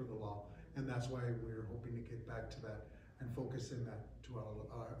respect for the law, and that's why we're hoping to get back to that and focus in that to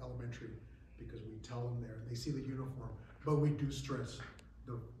our elementary, because we tell them there, and they see the uniform, but we do stress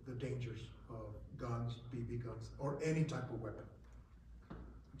the dangers of guns, BB guns, or any type of weapon,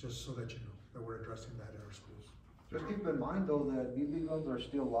 just so that you know that we're addressing that in our schools. Just keep in mind though that BB guns are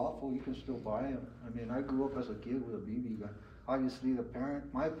still lawful, you can still buy them. I mean, I grew up as a kid with a BB gun. Obviously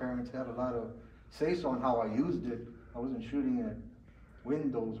my parents had a lot of say-so on how I used it. I wasn't shooting at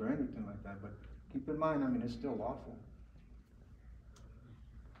windows or anything like that, but keep in mind, I mean, it's still lawful.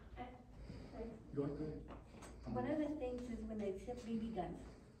 Go ahead. One of the things is when they said BB guns,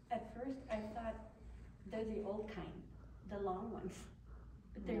 at first I thought they're the old kind, the long ones.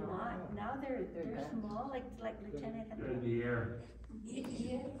 But they're not. Now they're small, like Lieutenant had. They're in the air.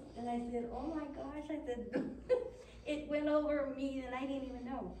 Yes, and I said, oh my gosh, I said, it went over me and I didn't even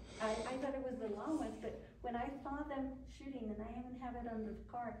know. I thought it was the long ones, but when I saw them shooting, and I even have it on the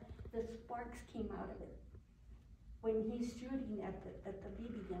car, the sparks came out of it. When he's shooting at the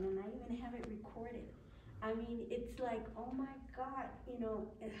BB gun, and I even have it recorded. I mean, it's like, oh my God, you know,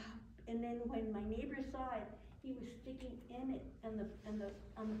 and then when my neighbor saw it, he was sticking in it on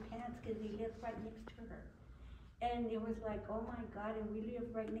the pants because he lived right next to her. And it was like, oh my God, and we live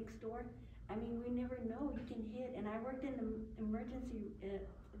right next door. I mean, we never know, you can hit. And I worked in the emergency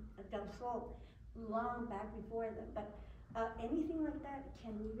at Del Sol long back before that, but anything like that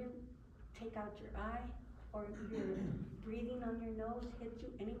can even take out your eye, or your breathing on your nose, hit you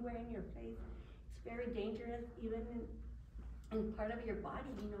anywhere in your face. It's very dangerous, even in part of your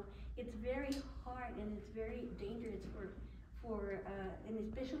body, you know. It's very hard and it's very dangerous and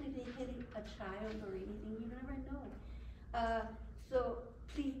especially if they hit a child or anything, you never know. So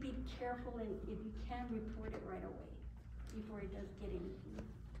please be careful, and if you can, report it right away before it does get anything.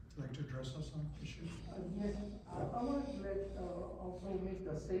 Like to address us on issues? Yes, I want to also make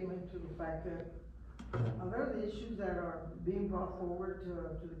a statement to the fact that a lot of the issues that are being brought forward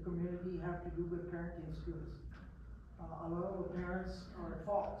to the community have to do with parenting skills. A lot of the parents are at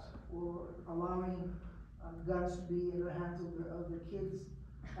fault for allowing guns to be in the hands of their kids,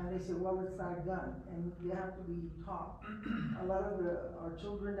 and they say, well, it's not a gun, and they have to be taught. A lot of our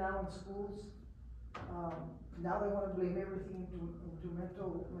children now in schools, now they want to blame everything into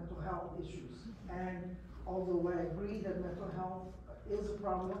mental health issues. And although I agree that mental health is a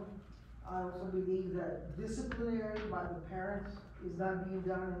problem, I also believe that disciplinary by the parents is not being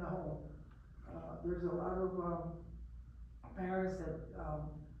done in the home. There's a lot of parents that,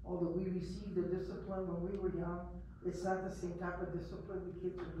 although we received the discipline when we were young, it's not the same type of discipline the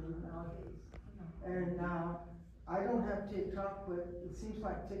kids are getting nowadays. And I don't have TikTok, but it seems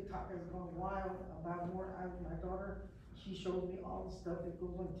like TikTok has gone wild about more. My daughter, she showed me all the stuff that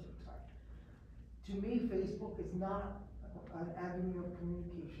goes on TikTok. To me, Facebook is not an avenue of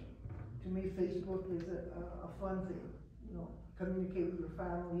communication. To me, Facebook is a fun thing, you know, communicate with your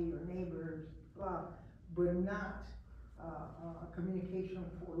family, your neighbors, blah, but not a communication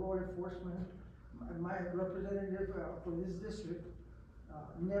for law enforcement. My representative for this district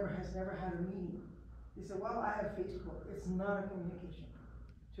has never had a meeting. He said, well, I have Facebook. It's not a communication.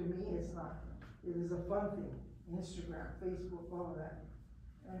 To me, it's not. It is a fun thing. Instagram, Facebook, all of that.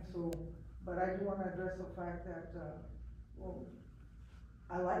 And so, but I do wanna address the fact that, well,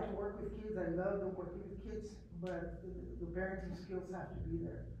 I like to work with kids, I love working with kids, but the parenting skills have to be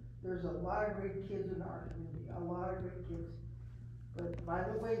there. There's a lot of great kids in our community, a lot of great kids. But by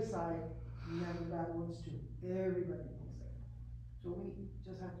the wayside, we have the bad ones too. Everybody knows that. So we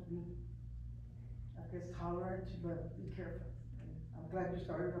just have to be, I guess, tolerant, but be careful. And I'm glad you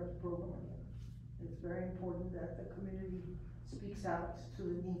started up the program again. It's very important that the community speaks out to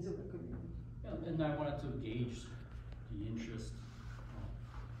the needs of the community. Yeah, and I wanted to gauge the interest.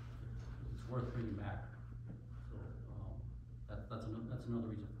 It's worth bringing back. So that's another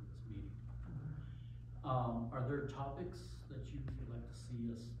reason for this meeting. Are there topics that you would like to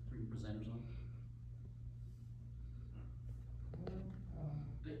see us bring presenters on?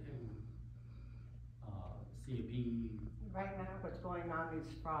 CAP. Right now, what's going on is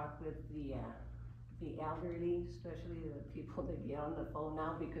fraught with the elderly, especially the people that get on the phone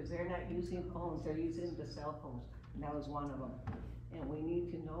now, because they're not using phones, they're using the cell phones, and that was one of them. And we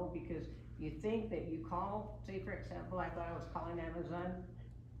need to know, because you think that you call, say for example, I thought I was calling Amazon,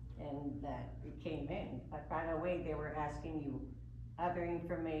 and that it came in, but by the way, they were asking you other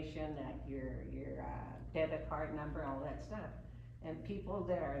information, like your debit card number, all that stuff. And people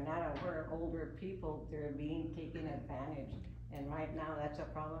that are not aware, older people, they're being taken advantage. And right now, that's a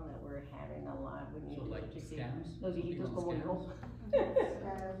problem that we're having a lot. We need So to like educate. scams? Los viejitos como yo.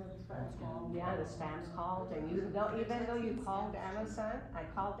 Yeah, the spam calls, and you don't, even though you called Amazon, I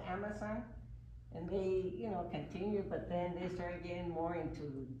called Amazon, and they, you know, continued, but then they started getting more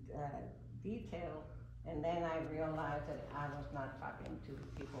into, detail, and then I realized that I was not talking to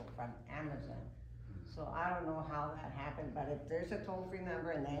people from Amazon. So I don't know how that happened, but if there's a toll-free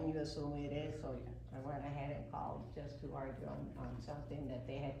number and then you assume it is, so I went ahead and called just to argue on something that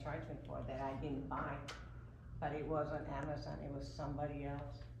they had charged me for that I didn't buy. But it wasn't Amazon, it was somebody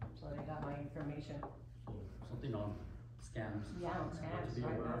else, so they got my information. So something on scams. Yeah, on scams, To be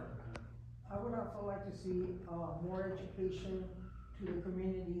right. aware of. I would also like to see, more education to the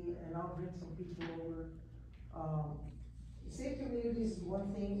community, and I'll bring some people over. Safe communities is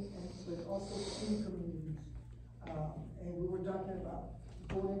one thing, but also clean communities. And we were talking about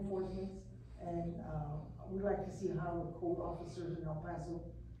code enforcement, and, we like to see how the code officers in El Paso,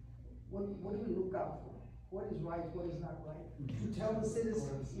 what do we look out for? What is right, what is not right? To tell the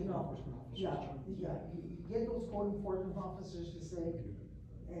citizens, you know, you get those code enforcement officers to say,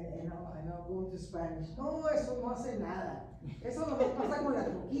 and I'll go into Spanish, no, eso no hace nada. Eso nomás pasa con la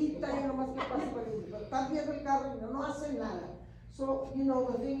troquita, y nomás que pasa con el, estás viendo el carro y no hace nada. So, you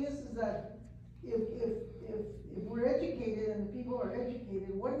know, the thing is that if we're educated and the people are educated,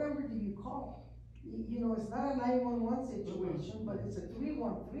 what number do you call? You know, it's not a 911 situation, but it's a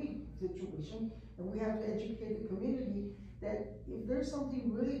 313 situation, and we have to educate the community that if there's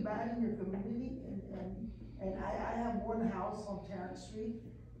something really bad in your community, and I have one house on Terrence Street,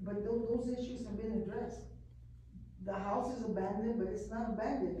 but those issues have been addressed. The house is abandoned, but it's not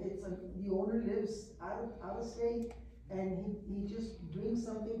abandoned. It's the owner lives out of state, and he just brings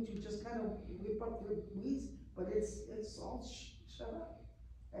something to just kind of whip up the weeds, but it's all shut up.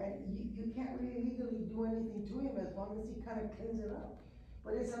 And you can't really legally do anything to him as long as he kind of cleans it up.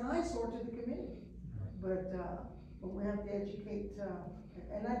 But it's an eyesore to the community. But we have to educate,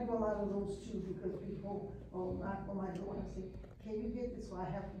 and I do a lot of those too, because people will knock on my door and say, can you get this? So I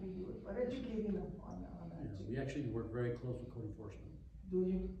have to be doing it, but educating them on that too. We actually work very close with code enforcement. Do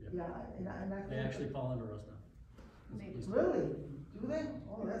you? Yeah. Yeah, and I think. They actually fall under us now. Really? Do they?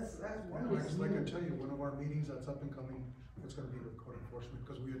 Oh, that's wonderful. Like I tell you, one of our meetings that's up and coming, it's gonna be with code enforcement,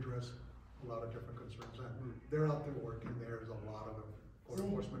 because we address a lot of different concerns, and they're out there working, there's a lot of code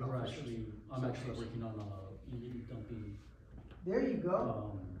enforcement officers. I'm actually working on illegal dumping. There you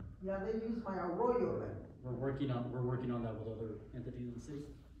go. Yeah, they use my arroyo then. We're working on that with other entities in the city,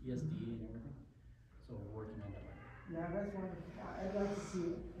 ESD and everything. So we're working on that right now. Yeah, that's wonderful. I'd like to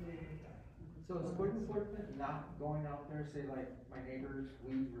see it. So is code enforcement not going out there, say like my neighbor's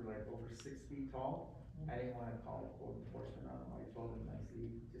weeds were like over 6 feet tall? I didn't wanna call code enforcement on them, I told them nicely,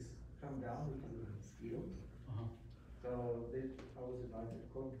 just come down because of the mosquitoes. So I was advised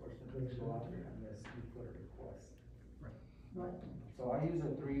that code enforcement would go out there unless you put a request. Right. Right. So I use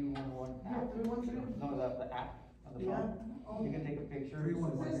a 311 Yeah, app. 313. No, the app on the Yeah. phone. You can take a picture.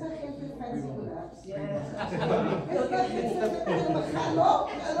 311. Esa gente fancy with apps. Yes. Hello,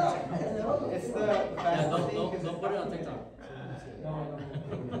 hello. It's the Yeah, fastest thing. don't put it on TikTok. No, no.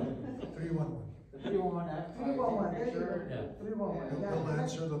 311. The 311 app. 311, there you go. Yeah. 311, yeah. They'll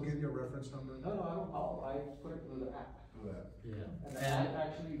answer, they'll give you a reference number. No, I don't call. I put it through the app. Yeah. And the app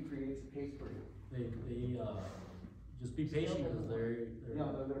actually creates a case for you. They, just be patient, cause they're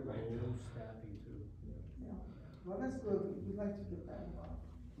Yeah, they're great. low staffing too. Yeah. Well, that's good, we'd like to get that involved.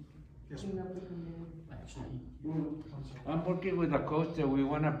 Yes, Clean up the community. Actually, I'm working with the coach that we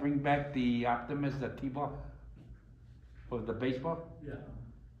wanna bring back the Optimus, the T-ball for the baseball. yeah.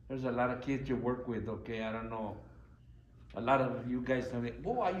 There's a lot of kids you work with, okay, I don't know. A lot of you guys tell me,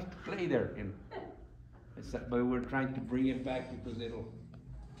 oh, I used to play there, and but we're trying to bring it back because it'll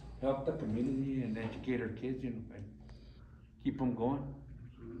help the community and educate our kids, and keep them going.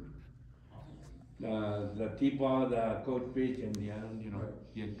 The T-ball, the coach pitch, and the other,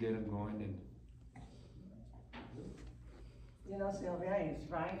 get them going, and You know, Sylvia, it's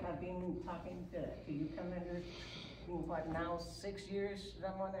right, I've been talking to you commanders, in what now, 6 years,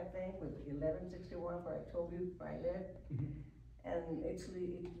 Ramon, I think, with 1161, where I told you where I live. And it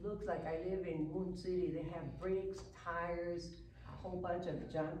looks like I live in Moon City. They have brakes, tires, a whole bunch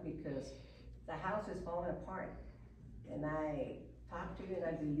of junk because the house is falling apart. And I talked to you, and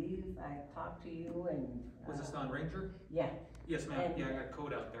I believe I talked to you, and. Was this on Ranger? Yeah. Yes, ma'am, And- yeah, I got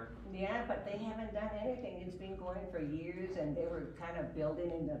code out there. Yeah, but they haven't done anything. It's been going for years, and they were kind of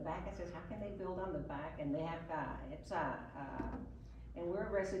building in the back. I says, how can they build on the back? And they have, and we're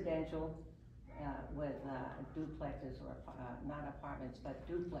residential, with, duplexes or, not apartments, but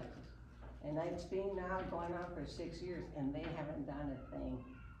duplexes. And it's been now going on for 6 years, and they haven't done a thing.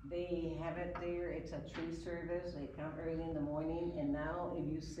 They have it there, it's a tree service. They come early in the morning, and now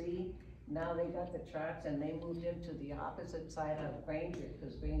if you see, now they got the trucks and they moved into the opposite side of Granger,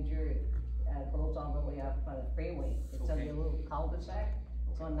 because Granger goes all the way up by the freeway. It's a Okay. little cul-de-sac,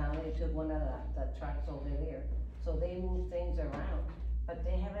 so now they took one of the trucks over there. So they moved things around, but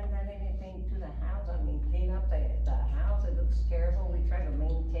they haven't done anything to the house. I mean, clean up the house, it looks terrible. We try to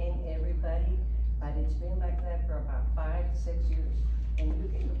maintain everybody, but it's been like that for about 5 to 6 years. And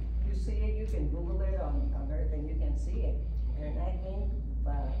you see it, you can Google it on Earth, and you can see it. And I think,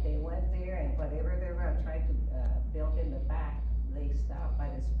 they went there, and whatever they were trying to, build in the back, they stopped.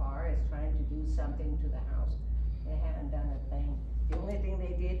 But as far as trying to do something to the house, they haven't done a thing. The only thing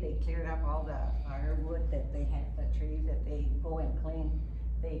they did, they cleared up all the firewood that they had, the trees that they go and clean.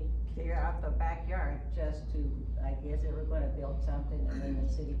 They clear out the backyard just to, I guess they were gonna build something, and then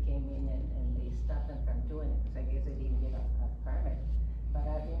the city came in and they stopped them from doing it, because I guess they didn't get a permit. But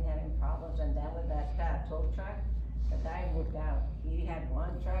I've been having problems, and then with that, tow truck, the guy moved out. He had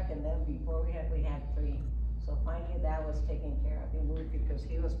 1 truck, and then before we had 3. So finally that was taken care of. He moved because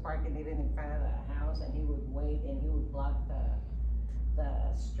he was parking even in front of the house, and he would wait, and he would block the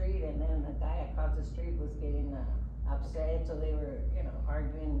street, and then the guy across the street was getting, upset, so they were,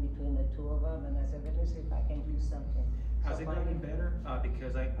 arguing between the two of them, and I said, let me see if I can do something. Has So it finally- gotten better?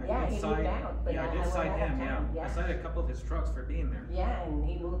 Because I Yeah, did he cite, moved out, but yeah, I I did went cite out of him, town, yeah. I yeah. cited a couple of his trucks for being there. Yeah, and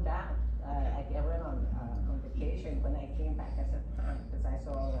he moved out. I went on vacation. When I came back, I said, because I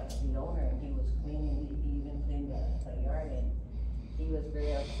saw the owner, and he was cleaning, he even cleaned the yard, and he was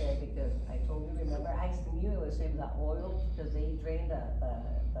very upset because I told you, remember, I knew it was him, the oil, because they drained the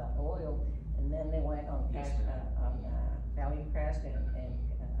oil, and then they went on Yes, Valley Crest and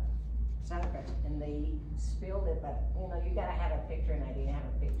Suncrest, and they spilled it, but, you gotta have a picture, and I didn't have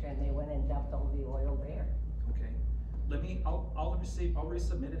a picture, and they went and dumped all the oil there. Okay. I'll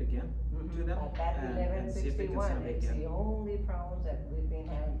resubmit it again to them. But that and see if they can 1161, send it it's the again. only problems that we've been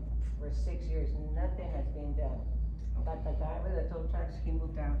having for 6 years. Nothing has been done. But the guy with the tow trucks, he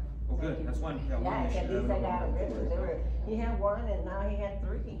moved out. Oh, good, that's one, yeah, one Yeah, issue. at least I got it. He had 1, and now he had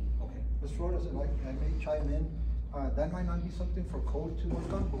 3. Okay. Ms. Flores, if I may chime in, that might not be something for code to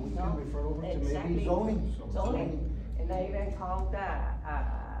work on, but we No, can refer over to exactly. maybe zoning. Zoning. And I even called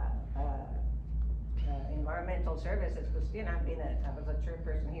environmental services, because, I was a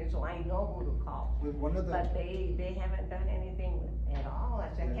chairperson here, so I know who to call. With one of the, But they haven't done anything at all. I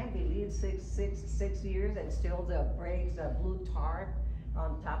said, I can't believe 6 years and still the brakes, the blue tarp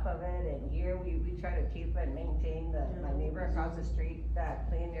on top of it. And here we try to keep and maintain my neighbor across the street,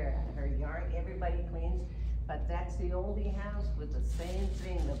 clean her yard. Everybody cleans, but that's the only house with the same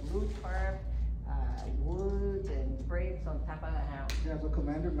thing, the blue tarp, woods and brakes on top of the house. yeah, as the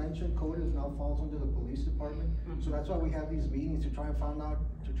commander mentioned, code now falls under the police department. So that's why we have these meetings to try and find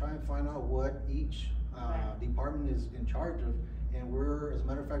out what each department is in charge of, and we're, as a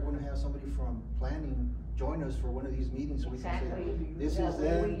matter of fact, we're gonna have somebody from planning join us for one of these meetings, so we can Exactly. say, this The is way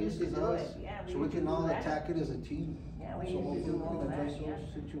them, we this used to is do us, it. Yeah, we so we used to can do all that. attack it as a team. Yeah, we So used to hopefully do we all can that, address yeah. those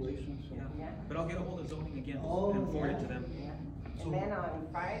situations, so. Yeah, Yeah. but I'll get a hold of zoning again Oh, and forward it to yeah. them. Yeah, So- and then on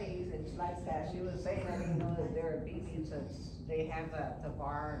Fridays, it's like that, she was saying, I didn't know that they're busy, so they have the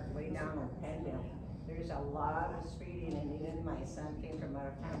bar way down on Campbell. There's a lot of speeding, and even my son came from out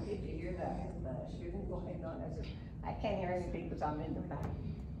of town, did you hear the shooting going on? I said, I can't hear anything because I'm in the back.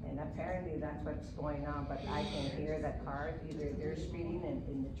 And apparently that's what's going on, but I can hear the cars, either they're speeding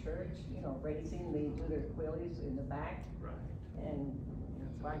in the church, you know, racing, they do their wheelies in the back. Right. And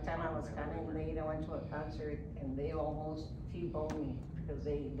one time I was coming late, I went to a concert and they almost T-boned me because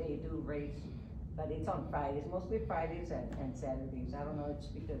they do race. But it's on Fridays, mostly Fridays and Saturdays. I don't know, it's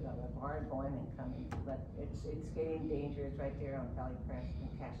because of the bar going and coming, but it's getting dangerous right there on Valley Crest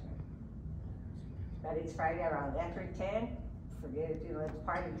and Cashmere. But it's Friday around after 10, forget it, you know, it's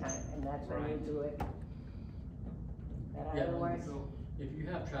party time and that's when you Right. do it. But Yeah, otherwise, so if you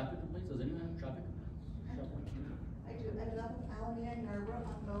have traffic complaints, does anyone have traffic complaints? I do, I live in Alameda, Narborough,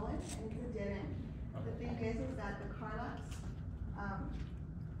 on Bowen, and it's a dead end. The thing is that the car lots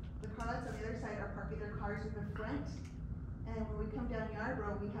on the other side are parking their cars in the front. And when we come down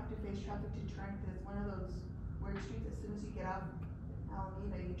Yarborough, we have to face traffic to turn, because it's one of those weird streets, as soon as you get off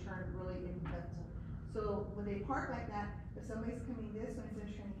Alameda, you turn really in left. So when they park like that, if somebody's coming this way, instead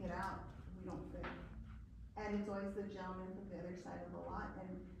of trying to get out, we don't fit. And it's always the gentleman from the other side of the lot, and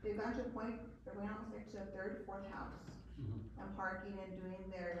they've gone to a point, they're going almost like to a third, fourth house. And parking and doing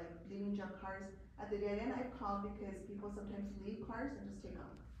their, like, leaving junk cars. At the dead end, I've called because people sometimes leave cars and just take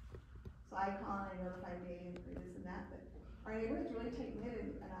off. So I call and I notify Dave for this and that, but our neighborhood's really tight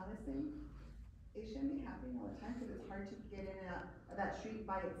knit, and honestly, it shouldn't be happening all the time, cause it's hard to get in and out of that street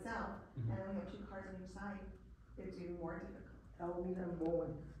by itself. And then we have two cars on each side, it's even more difficult. Alameda and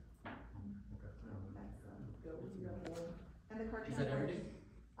Bowen. That's, Alameda and Bowen. and the car Is that every day?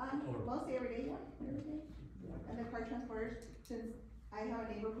 transporters. Mostly every day, yeah, every day. And the car transporters, since I have a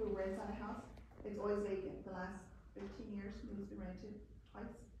neighbor who rents on a house, it's always vacant, the last 15 years, it's been rented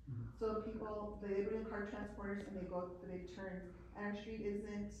twice. So people, they put in car transporters and they go up the big turns, and our street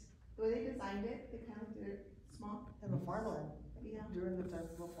isn't, the way they designed it, they kind of did it small. And the farmland, Yeah. during the time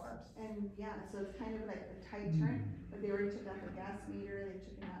of the farms. And yeah, so it's kind of like a tight turn, but they already took out the gas meter, they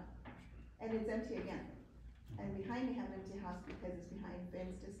took it out, and it's empty again. And behind me have an empty house because it's behind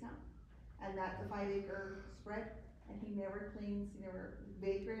Ben's discount, and that's a 5-acre spread, and he never cleans, he never,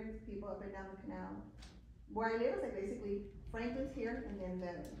 vagrants, people up and down the canal. Where I live is like basically Franklin's here, and then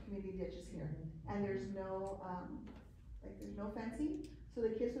the community ditch is here, and there's no, there's no fencing, so the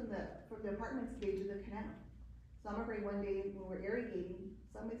kids from the apartments, they do the canal. So I'm afraid one day when we're irrigating,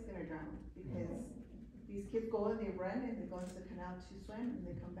 somebody's gonna drown, because these kids go and they run and they go into the canal to swim and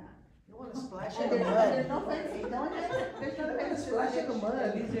they come back. You wanna splash And in the there's mud. no fencing, no one has, there's no fencing. Splash in the mud.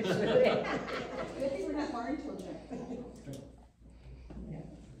 at least they're swimming. Good thing we're not foreign children.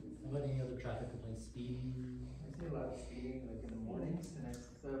 How about any other traffic complaints, speeding? I see a lot of speeding, like in the mornings, and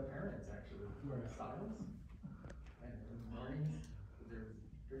it's the parents actually, who are Styles. And in the mornings,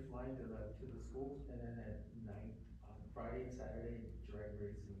 they're flying to the schools, and then at night, on Friday and Saturday, drag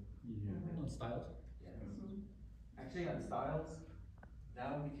racing. Yeah. On Styles? Yes. Actually, on Styles,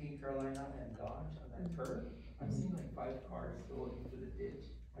 now between Carolina and Dodge, on that curve, I've seen like 5 cars go into the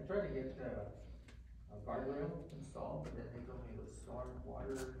ditch. I tried to get a guardrail installed, but then they told me it was storm,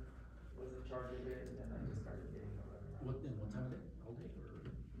 water was in charge of it, and then I just started getting a runaround. What time of day, all day, or?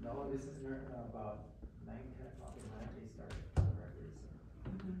 No, this is about 9, 10 o'clock at night, they started drag racing.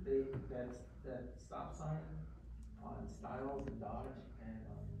 That stop sign on Styles and Dodge, and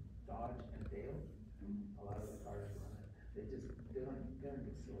on Dodge and Dale, a lot of the cars run it. They don't get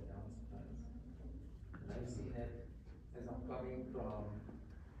slowed down sometimes. And I've seen it as I'm coming from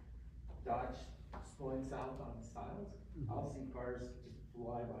Dodge going south on Styles, I'll see cars just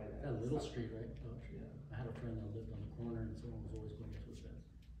fly by that. That little street, right? Dodge? Yeah. I had a friend that lived on the corner and someone was always going to his fence.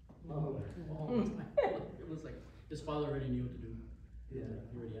 Oh. All the time. It was like, his father already knew what to do. Yeah.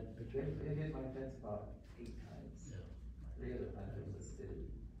 He already had the picture. It hit my fence about 8 times. Yeah. 3 other times it was a city.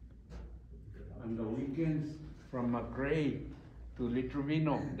 On the weekends, from McRae to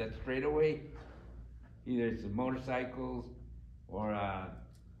Litruvino, that straightaway, either it's motorcycles or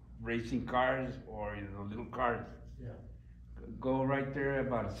racing cars or little cars. Yeah. Go right there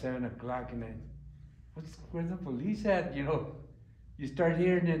about 7 o'clock and then, where's the police at? You start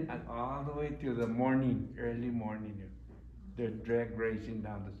hearing it all the way till the morning, early morning. They're drag racing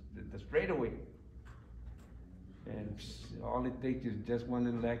down the straightaway. And all it takes is just one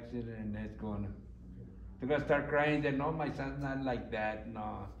little accident and that's gonna. They're gonna start crying that, no, my son's not like that,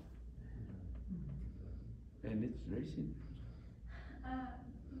 no. And it's racing.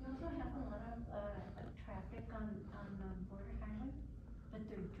 We also have a lot of, traffic on Border Highway, but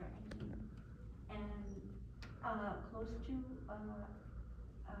they're driving. And, close to,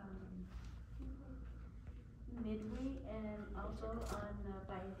 Midway and also on,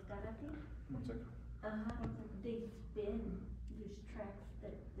 by Escarate. 1 second. They spin, there's tracks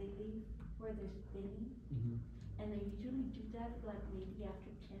that they leave where they're spinning. And they usually do that like maybe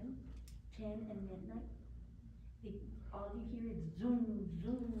after 10 and midnight. All you hear is zoom,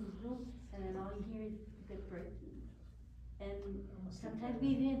 zoom, zoom, and then all you hear is the braking. And sometimes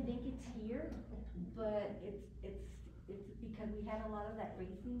we didn't think it's here, but it's because we had a lot of that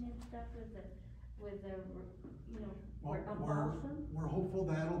racing and stuff with the, you know, Well, on we're Balsam. hopeful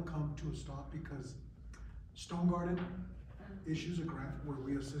that'll come to a stop because Stone Garden issues a grant where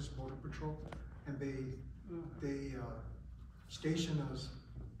we assist Border Patrol, and they station us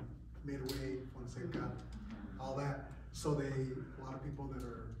midway, Fonseca, all that. So a lot of people that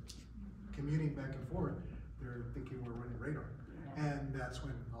are commuting back and forth, they're thinking we're running radar. And that's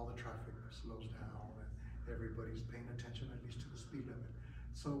when all the traffic slows down and everybody's paying attention at least to the speed limit.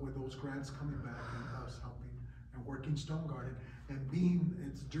 So with those grants coming back and us helping and working Stone Garden and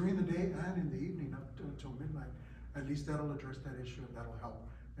it's during the day and in the evening up until midnight, at least that'll address that issue and that'll help.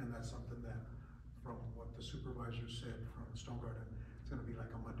 And that's something that, from what the supervisor said from Stone Garden, it's gonna be like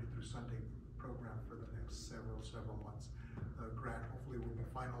a Monday through Sunday program for the next several months. The grant hopefully will be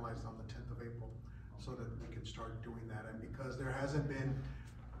finalized on the 10th of April so that we can start doing that. And because there hasn't been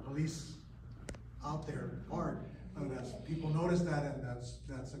police out there hard, people notice that, and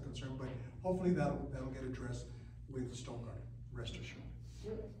that's a concern, but hopefully that'll get addressed with Stone Garden, rest assured.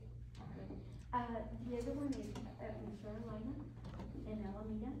 The other one is in Carolina, in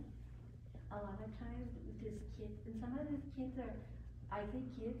Alameda. A lot of times these kids, and some of these kids are, I say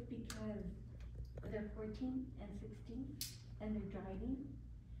kids because they're 14 and 16 and they're driving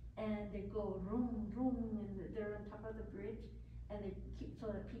and they go room, room, and they're on top of the bridge and they keep, so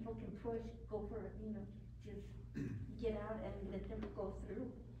that people can push, go for, you know, just get out and let them go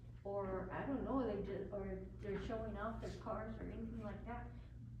through. Or, I don't know, or they're showing off their cars or anything like that.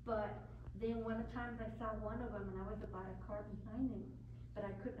 But then one time I saw one of them and I was about a car behind him. But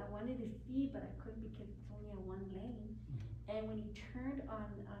I wanted to see, but I couldn't because it's only a one lane. And when he turned on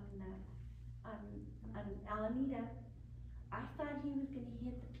Alameda, I thought he was gonna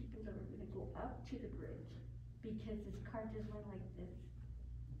hit the people that were gonna go up to the bridge because his car just went like this.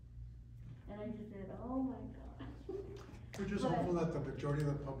 And I just said, oh my God. We're just hopeful that the majority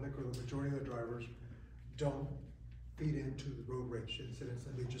of the public or the majority of the drivers don't feed into the road rage incidents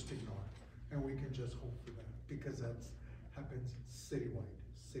and they just ignore it. And we can just hope for that because that's happens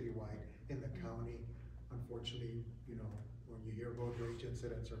citywide in the county. Unfortunately, you know, when you hear road rage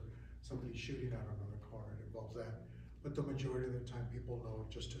incidents or somebody shooting at another car, it involves that. But the majority of the time people know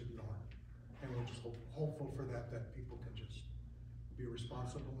just to ignore it. And we're just hopeful for that people can just be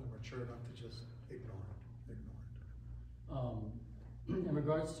responsible and mature enough to just ignore it. In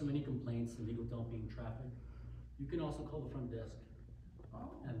regards to any complaints, illegal dumping, traffic, you can also call the front desk.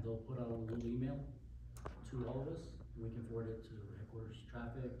 And they'll put out a little email to all of us, and we can forward it to headquarters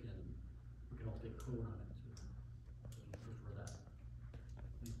traffic, and we can also get code on it too. So if you prefer that,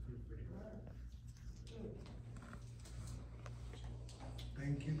 please feel free to go ahead.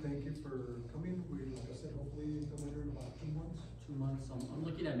 Thank you for coming. We, like I said, hopefully come later in about 2 months. 2 months, I'm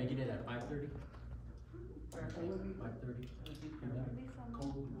looking at making it at 5:30. 5:30.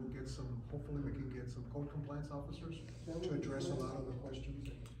 We'll get some, hopefully we can get some code compliance officers to address a lot of the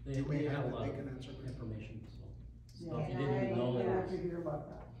questions that you may have that they can answer. Information, so. Yeah. If you didn't know I that. have to hear about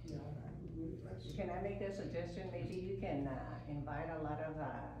that, Can I make a suggestion? Maybe you can invite a lot of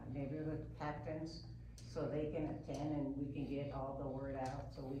neighborhood captains so they can attend and we can get all the word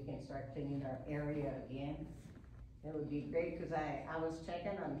out so we can start cleaning our area again. It would be great, cause I was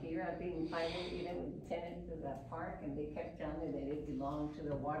checking on here, I've been finding even tenants to the park and they kept telling me that it belonged to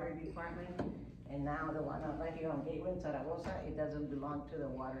the water department. And now the one right here on Gateway in Zaragoza, it doesn't belong to the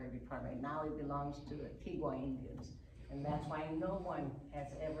water department. Now it belongs to the Tigua Indians. And that's why no one has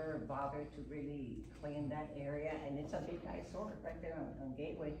ever bothered to really clean that area. And it's a big eyesore right there on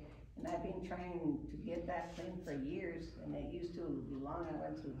Gateway. And I've been trying to get that cleaned for years, and it used to belong, I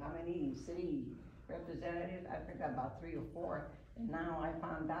went to how many city representatives, I forgot about 3 or 4, and now I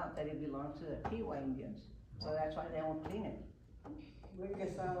found out that it belongs to the Tigua Indians, so that's why they won't clean it. Real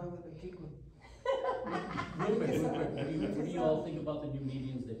quick, what do you all think about the new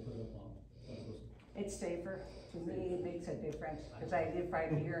medians they put up on? It's safer. To me, it makes a difference, cause I live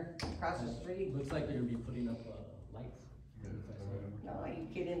right here across the street. Looks like they're gonna be putting up, lights. No, you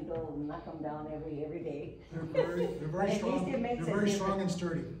kidding, they'll knock them down every day. They're But very at strong, least it makes they're a very strong and difference.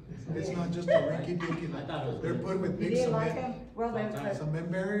 sturdy. It's not just a rinky dinky, I thought it was they're good. put with You big didn't like cement, them? Well, then,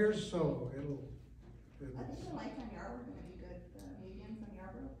 cement barriers, so it'll. I think the lights on Yarborough are gonna be good, the mediums on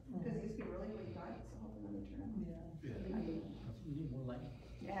Yarborough, because they used to be really, really dark, so hopefully when they turn them. We need more light.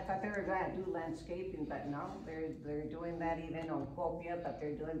 yeah, I thought they were gonna do landscaping, but no, they're doing that even on Copia, but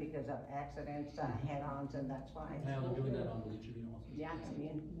they're doing because of accidents, head-ons, and that's why. Yeah, they're doing that on the Tribune also. Yeah, I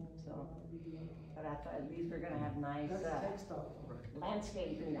mean, so, but I thought at least we're gonna have nice,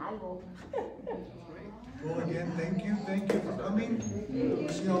 landscaping, I will. Well, again, thank you for coming. We'll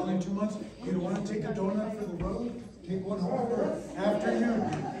see y'all in 2 months. You don't wanna take a donut for the road? Take one home for after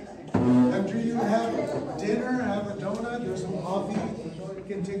you have dinner, have a donut, there's some coffee. You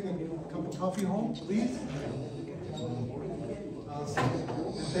can take a cup of coffee home, please.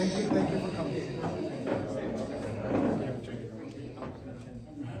 Thank you for coming.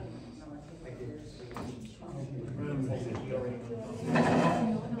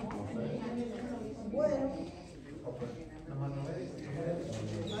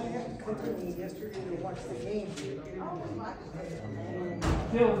 I had company yesterday to watch the game.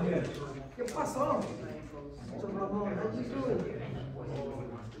 Still good. ¿Qué pasó? So Ramon, how you doing?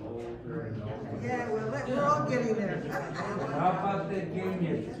 Yeah, well, we're all getting there. How about that game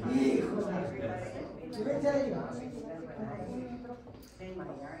yesterday? Did I tell you?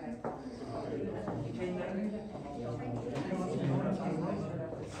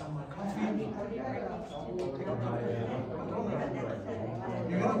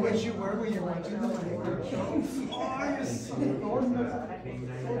 You're gonna wish you were when you're watching the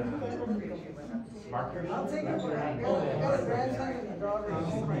I'll take it. I got a grandson and a daughter.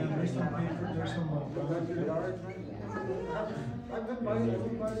 There's some, I've been buying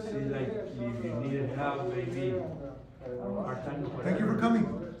See, like, you needed help, maybe. Thank you for coming,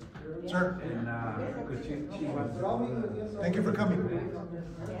 sir. And, cause she was. Thank you for coming.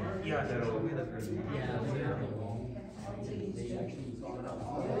 Yeah,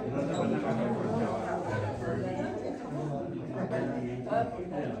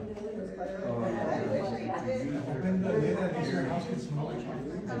 Open the lid and your house gets smaller.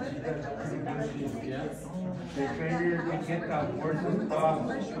 They figured we get the horses off,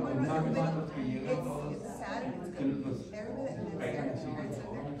 más cuando que llegan todos.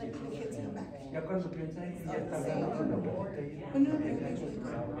 Ya cuando piensa en ya está hablando con la poquita ahí.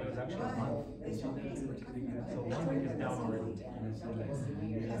 So one week is down already. And it's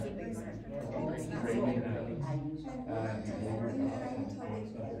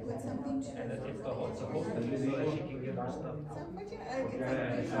and if the host she can get our stuff.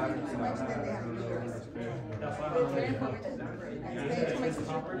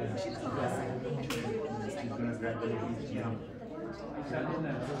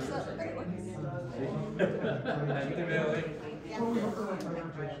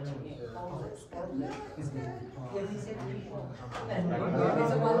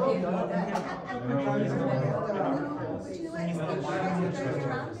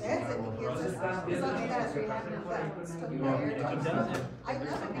 I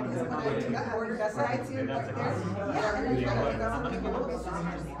love it because when I got ordered that side too, like there, yeah, and then I got some people who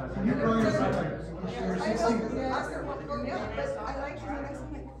You're growing yourself. I know, Oscar won't go down, but I like it when I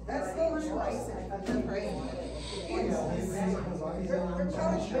see it. That's still a choice, that's great. They're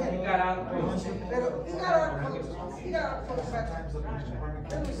college men. You got out close. Pero he got our coach, he got our coach back.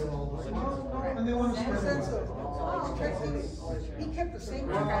 And they want to spread it. He kept the same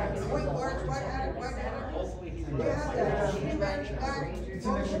guy, white guards, white hat. They had that three-man guy. They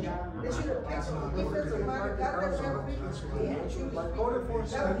should have picked him, defensive line, got that referee. He had to choose. Voted for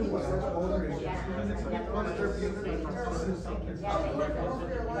Saturday was older.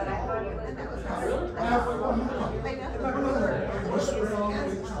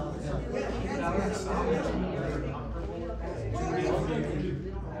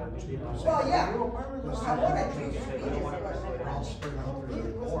 Well, yeah. I wanted to.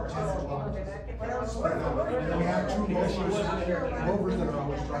 And we have two motions over that I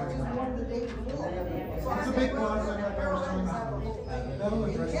was driving. It's a big one, like I was telling you. That'll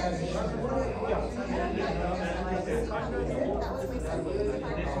address that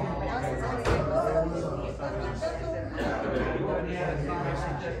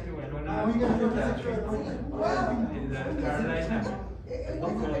Oh, you gotta do that.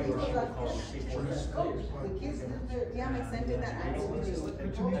 Yeah, my son did that. I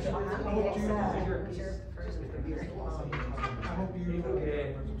hope you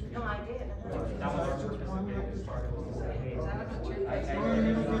No, I did. That was our purpose of getting it started, was to say, hey,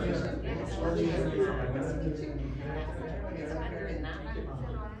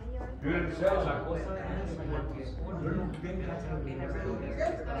 You're gonna sell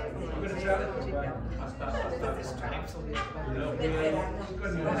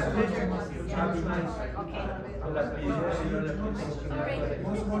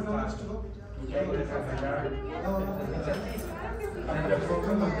La cosa es porque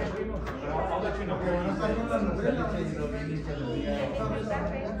uno viene I'll let you know.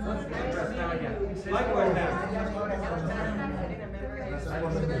 Likewise,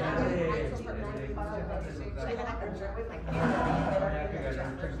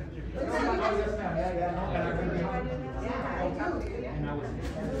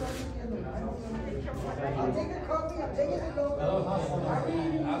 I'll take a copy, I'm taking it over.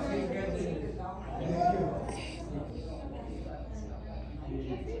 I'll see you guys in.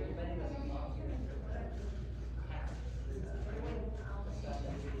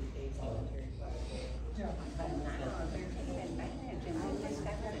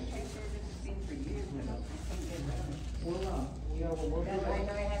 I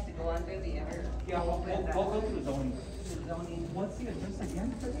know I have to go under the other. Yeah, we'll go through zoning. Zoning. What's the address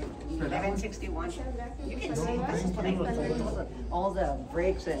again for that? 1161. You can see, this is what I put all the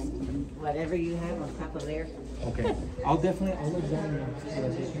brakes and whatever you have on top of there. Okay, I'll let zoning know, so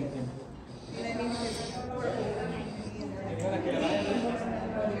that this weekend. And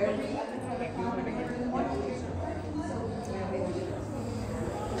I mean,